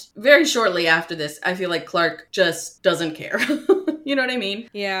almost very shortly after this, I feel like Clark just doesn't care. You know what I mean?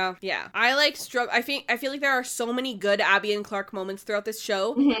 Yeah. I like I feel like there are so many good Abby and Clark moments throughout this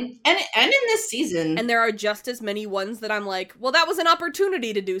show. And in this season. And there are just as many ones that I'm like, well, that was an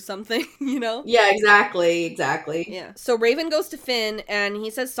opportunity to do something, you know? Yeah, exactly. Yeah. So Raven goes to Finn, and he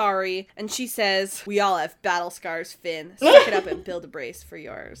says sorry, and she says, we all have battle scars, Finn. Suck it up and build a brace for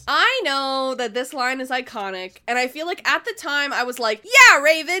yours. I know that this line is iconic, and I feel like at the time I was like, yeah,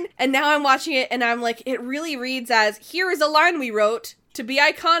 Raven! And now I'm watching it, and I'm like, it really reads as, here is a line we wrote to be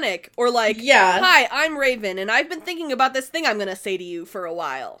iconic, or like, hi, I'm Raven, and I've been thinking about this thing I'm gonna say to you for a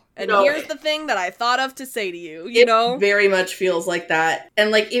while. And here's the thing that I thought of to say to you, you know? Very much feels like that. And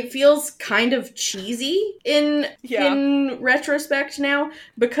like, it feels kind of cheesy in retrospect now,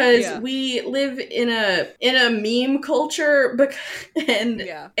 because we live in a meme culture, and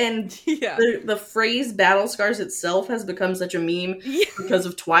the phrase battle scars itself has become such a meme because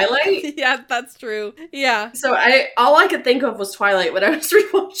of Twilight. Yeah, that's true. Yeah. So all I could think of was Twilight when I was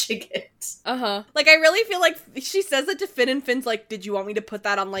rewatching it. Like, I really feel like she says it to Finn, and Finn's like, did you want me to put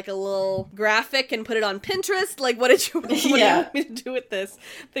that on like a little graphic and put it on Pinterest? Like, what do you want me to do with this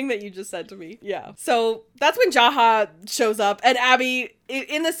thing that you just said to me? Yeah. So that's when Jaha shows up, and Abby,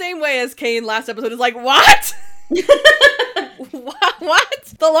 in the same way as Kane last episode, is like, what? What?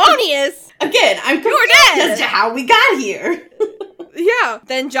 Thelonious? Again, I'm confused as to how we got here. Yeah.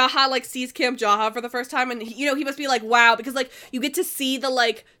 Then Jaha, like, sees Camp Jaha for the first time, and, he must be like, wow, because, like, you get to see the,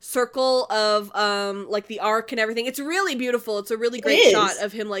 like, circle of, like, the arc and everything. It's really beautiful. It's a really great shot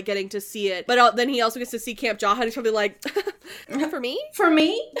of him, like, getting to see it. But then he also gets to see Camp Jaha, and he's probably like, for me? For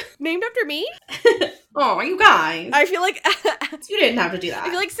me? Named after me? Oh, you guys. I feel like... You didn't have to do that. I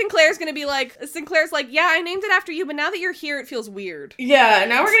feel like Sinclair's like, yeah, I named it after you, but now that you're here, it feels weird. Yeah,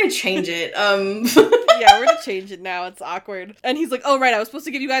 now we're gonna change it. Yeah, we're gonna change it now. It's awkward. And he's like, oh, right, I was supposed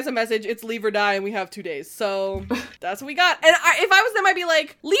to give you guys a message. It's leave or die, and we have 2 days. So that's what we got. And if I was them, I'd be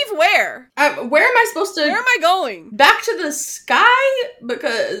like, leave where? Where am I supposed to... Where am I going? Back to the sky?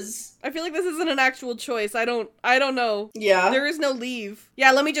 Because... I feel like this isn't an actual choice. I don't know. Yeah. There is no leave.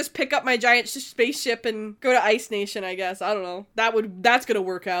 Yeah, let me just pick up my giant spaceship and go to Ice Nation, I guess. I don't know. That's gonna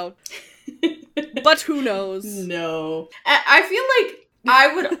work out. But who knows? No. I feel like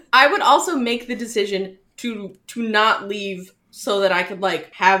I would also make the decision to not leave so that I could, like,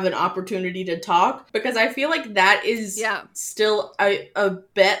 have an opportunity to talk, because I feel like that is still a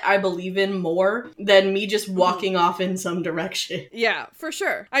bet I believe in more than me just walking off in some direction. Yeah, for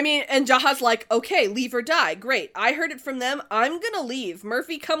sure. I mean, and Jaha's like, okay, leave or die. Great. I heard it from them. I'm gonna leave.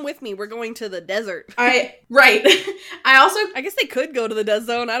 Murphy, come with me. We're going to the desert. Right. I guess they could go to the dead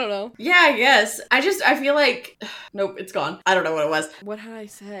zone. I don't know. Yeah, I guess. I feel like, nope, it's gone. I don't know what it was. What had I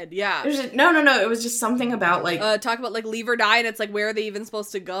said? Yeah. No. It was just something about, like... talk about, like, leave or die, and it's like, where are they even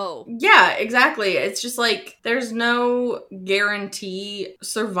supposed to go? Yeah, exactly. It's just like, there's no guarantee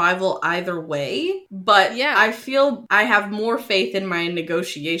survival either way, but I feel I have more faith in my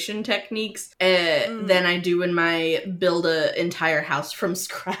negotiation techniques than I do in my build an entire house from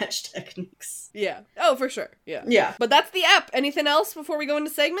scratch techniques. Yeah. Oh, for sure. Yeah. Yeah. But that's the app. Anything else before we go into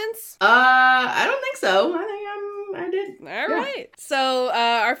segments? I don't think so. I did. All right. So,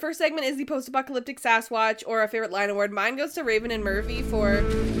 our first segment is the post-apocalyptic Sasquatch, or our favorite line award. Mine goes to Raven and Murphy for...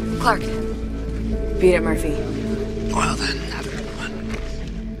 Clark. Beat it, Murphy. Well then, have a good one.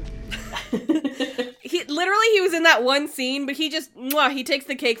 He was in that one scene, but he takes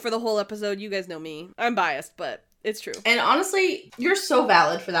the cake for the whole episode. You guys know me. I'm biased, but... It's true. And honestly, you're so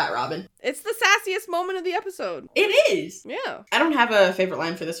valid for that, Robin. It's the sassiest moment of the episode. It is. Yeah. I don't have a favorite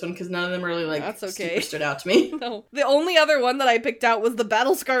line for this one because none of them really That's okay. super stood out to me. No. The only other one that I picked out was the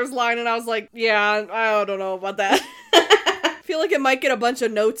Battle Scars line, and I was like, yeah, I don't know about that. I feel like it might get a bunch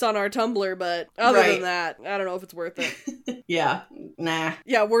of notes on our Tumblr, but other than that, I don't know if it's worth it. Yeah. Nah.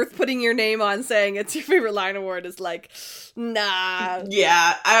 Yeah, worth putting your name on saying it's your favorite line award is like, nah.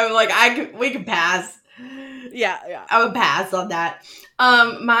 Yeah. I'm like, we can pass. Yeah. I would pass on that.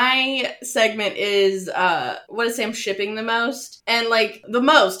 My segment is, what is Sam shipping the most? And, like, the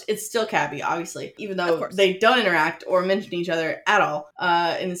most, it's still Cabby, obviously. Even though they don't interact or mention each other at all,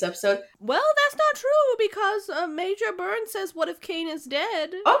 in this episode. Well, that's not true, because Major Burns says, what if Kane is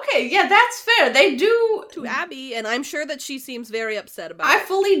dead? Okay, yeah, that's fair. They do. To Abby, and I'm sure that she seems very upset about I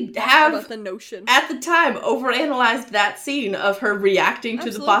fully have, about the notion. At the time, overanalyzed that scene of her reacting to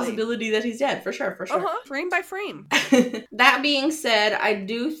the possibility that he's dead. For sure. Frame by frame. That being said, I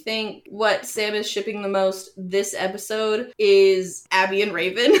do think what Sam is shipping the most this episode is Abby and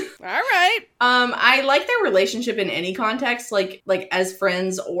Raven. All right. I like their relationship in any context, like as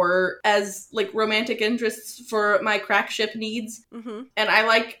friends or as like romantic interests for my crack ship needs. Mm-hmm. And I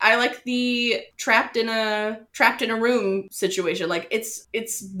like the trapped in a room situation. Like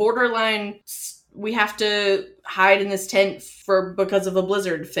it's borderline. We have to hide in this tent because of a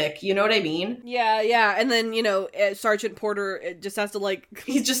blizzard fic. You know what I mean? Yeah. And then, Sergeant Porter just has to, like...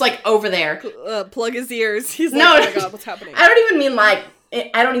 He's just, like, over there. Plug his ears. He's like, oh my god, what's happening? I don't even mean like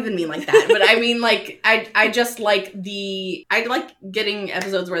that, but I mean, like, I just like I like getting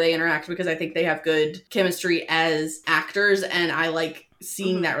episodes where they interact because I think they have good chemistry as actors, and I like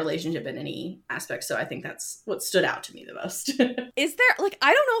seeing that relationship in any aspect, so I think that's what stood out to me the most. Is there, like,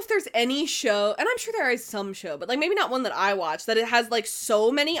 I don't know if there's any show, and I'm sure there is some show, but, like, maybe not one that I watch, that it has, like,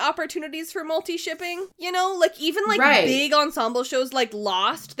 so many opportunities for multi-shipping, like, even, like, big ensemble shows like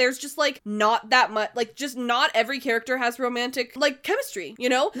Lost, there's just, like, not that much, like, just not every character has romantic, like, chemistry,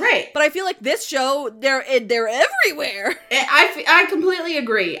 Right. But I feel like this show, they're everywhere. I completely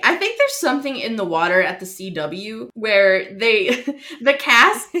agree. I think there's something in the water at the CW where the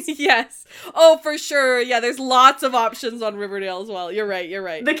cast. Yes. Oh, for sure. Yeah, there's lots of options on Riverdale as well. You're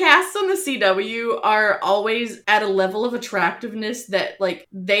right. The casts on the CW are always at a level of attractiveness that, like,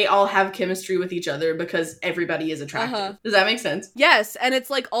 they all have chemistry with each other because everybody is attractive. Does that make sense? Yes, and it's,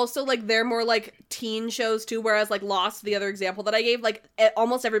 like, also, like, they're more, like, teen shows, too, whereas, like, Lost, the other example that I gave, like,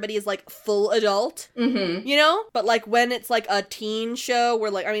 almost everybody is, like, full adult, But, like, when it's, like, a teen show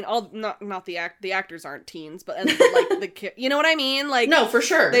where, like, I mean, not the actors aren't teens, but, like, you know what I mean? Like, no, for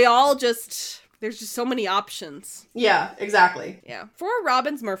sure. They all just... There's just so many options. Yeah, exactly. Yeah. For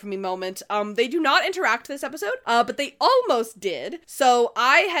Robin's Murphy moment, they do not interact this episode, but they almost did. So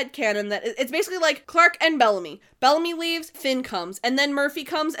I had canon that it's basically like Clark and Bellamy. Bellamy leaves, Finn comes, and then Murphy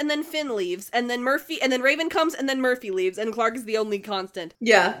comes, and then Finn leaves, and then Raven comes, and then Murphy leaves, and Clark is the only constant.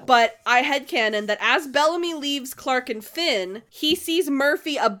 Yeah. But I had canon that as Bellamy leaves Clark and Finn, he sees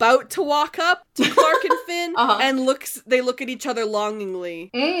Murphy about to walk up to Clark and Finn, and they look at each other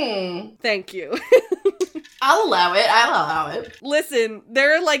longingly. Thank you. I'll allow it. Listen,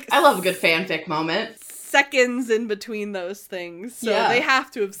 they're like... I love a good fanfic moment. Seconds in between those things. So they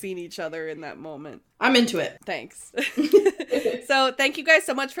have to have seen each other in that moment. I'm into it. Thanks. So thank you guys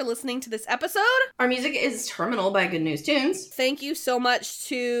so much for listening to this episode. Our music is Terminal by Good News Tunes. Thank you so much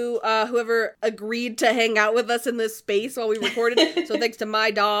to whoever agreed to hang out with us in this space while we recorded. So thanks to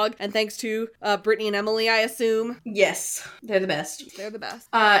my dog, and thanks to Brittany and Emily, I assume. Yes, they're the best.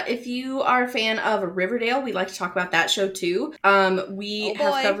 If you are a fan of Riverdale, we'd like to talk about that show too. We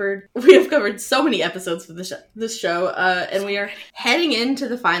have covered so many episodes for this show, and we are heading into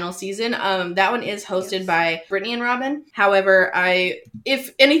the final season. That one is hosted by Brittany and Robin. However,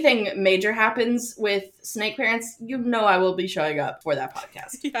 if anything major happens with Snake Parents, I will be showing up for that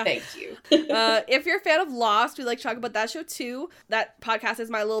podcast. Yeah. Thank you. If you're a fan of Lost, we like to talk about that show too. That podcast is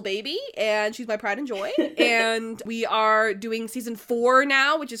my little baby, and she's my pride and joy. And we are doing season 4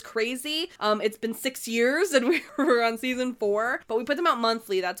 now, which is crazy. It's been 6 years, and we're on season 4, but we put them out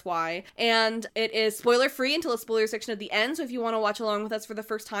monthly. That's why. And it is spoiler free until a spoiler section at the end. So if you want to watch along with us for the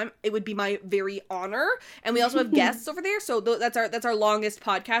first time, it would be my very honor. And we also have guests over there. So that's our longest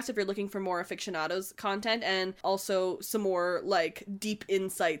podcast if you're looking for more aficionados content, and also some more like deep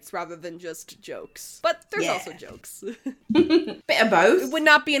insights rather than just jokes. But there's also jokes. Bit of both. It would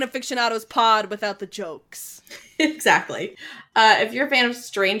not be an aficionados pod without the jokes. Exactly. If you're a fan of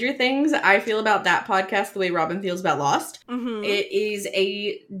Stranger Things, I feel about that podcast the way Robin feels about Lost. Mm-hmm. It is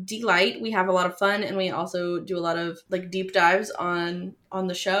a delight. We have a lot of fun, and we also do a lot of like deep dives on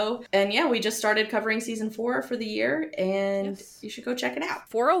the show. And yeah, we just started covering season 4 for the year, and you should go check it out.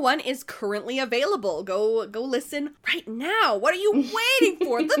 401 is currently available. Go listen right now. What are you waiting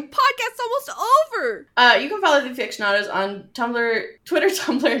for? The podcast's almost over. You can follow the Afictionados on Tumblr, Twitter,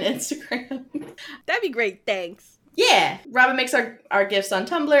 Tumblr, and Instagram. That'd be great. Thanks. Yeah, Robin makes our gifts on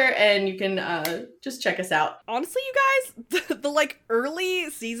Tumblr, and you can just check us out. Honestly, you guys, the like early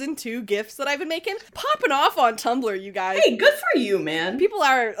season 2 gifts that I've been making, popping off on Tumblr, you guys. Hey, good for you, man. People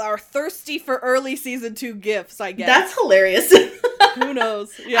are thirsty for early season 2 gifts, I guess. That's hilarious. Who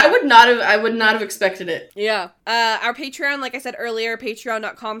knows? Yeah. I would not have expected it. Yeah. Our Patreon, like I said earlier,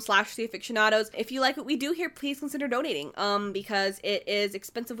 patreon.com/theafictionados. If you like what we do here, please consider donating. Because it is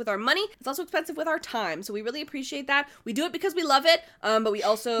expensive with our money. It's also expensive with our time. So we really appreciate that. We do it because we love it. But we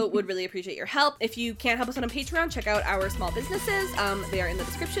also would really appreciate your help. If you can't help us on a Patreon, check out our small businesses. They are in the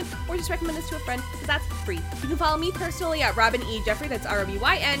description, or just recommend us to a friend, because that's free. You can follow me personally at Robin E. Jeffrey. That's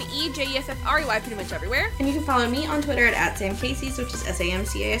ROBYNEJEFFREY pretty much everywhere. And you can follow me on Twitter at SamCaseys, which is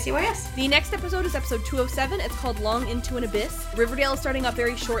SAMCASEYS. The next episode is episode 207. It's called Long Into an Abyss. Riverdale is starting up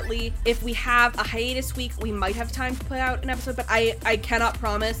very shortly. If we have a hiatus week, we might have time to put out an episode, but I cannot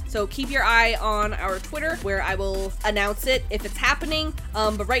promise. So keep your eye on our Twitter, where I will announce it if it's happening.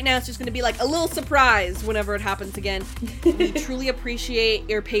 But right now it's just going to be like a little surprise whenever it happens again. We truly appreciate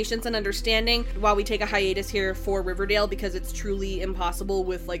your patience and understanding while we take a hiatus here for Riverdale, because it's truly impossible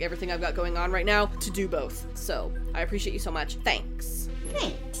with like everything I've got going on right now to do both. So I appreciate you so much. Thanks.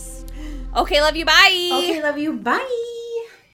 Thanks. Okay, love you. Bye. Okay, love you. Bye.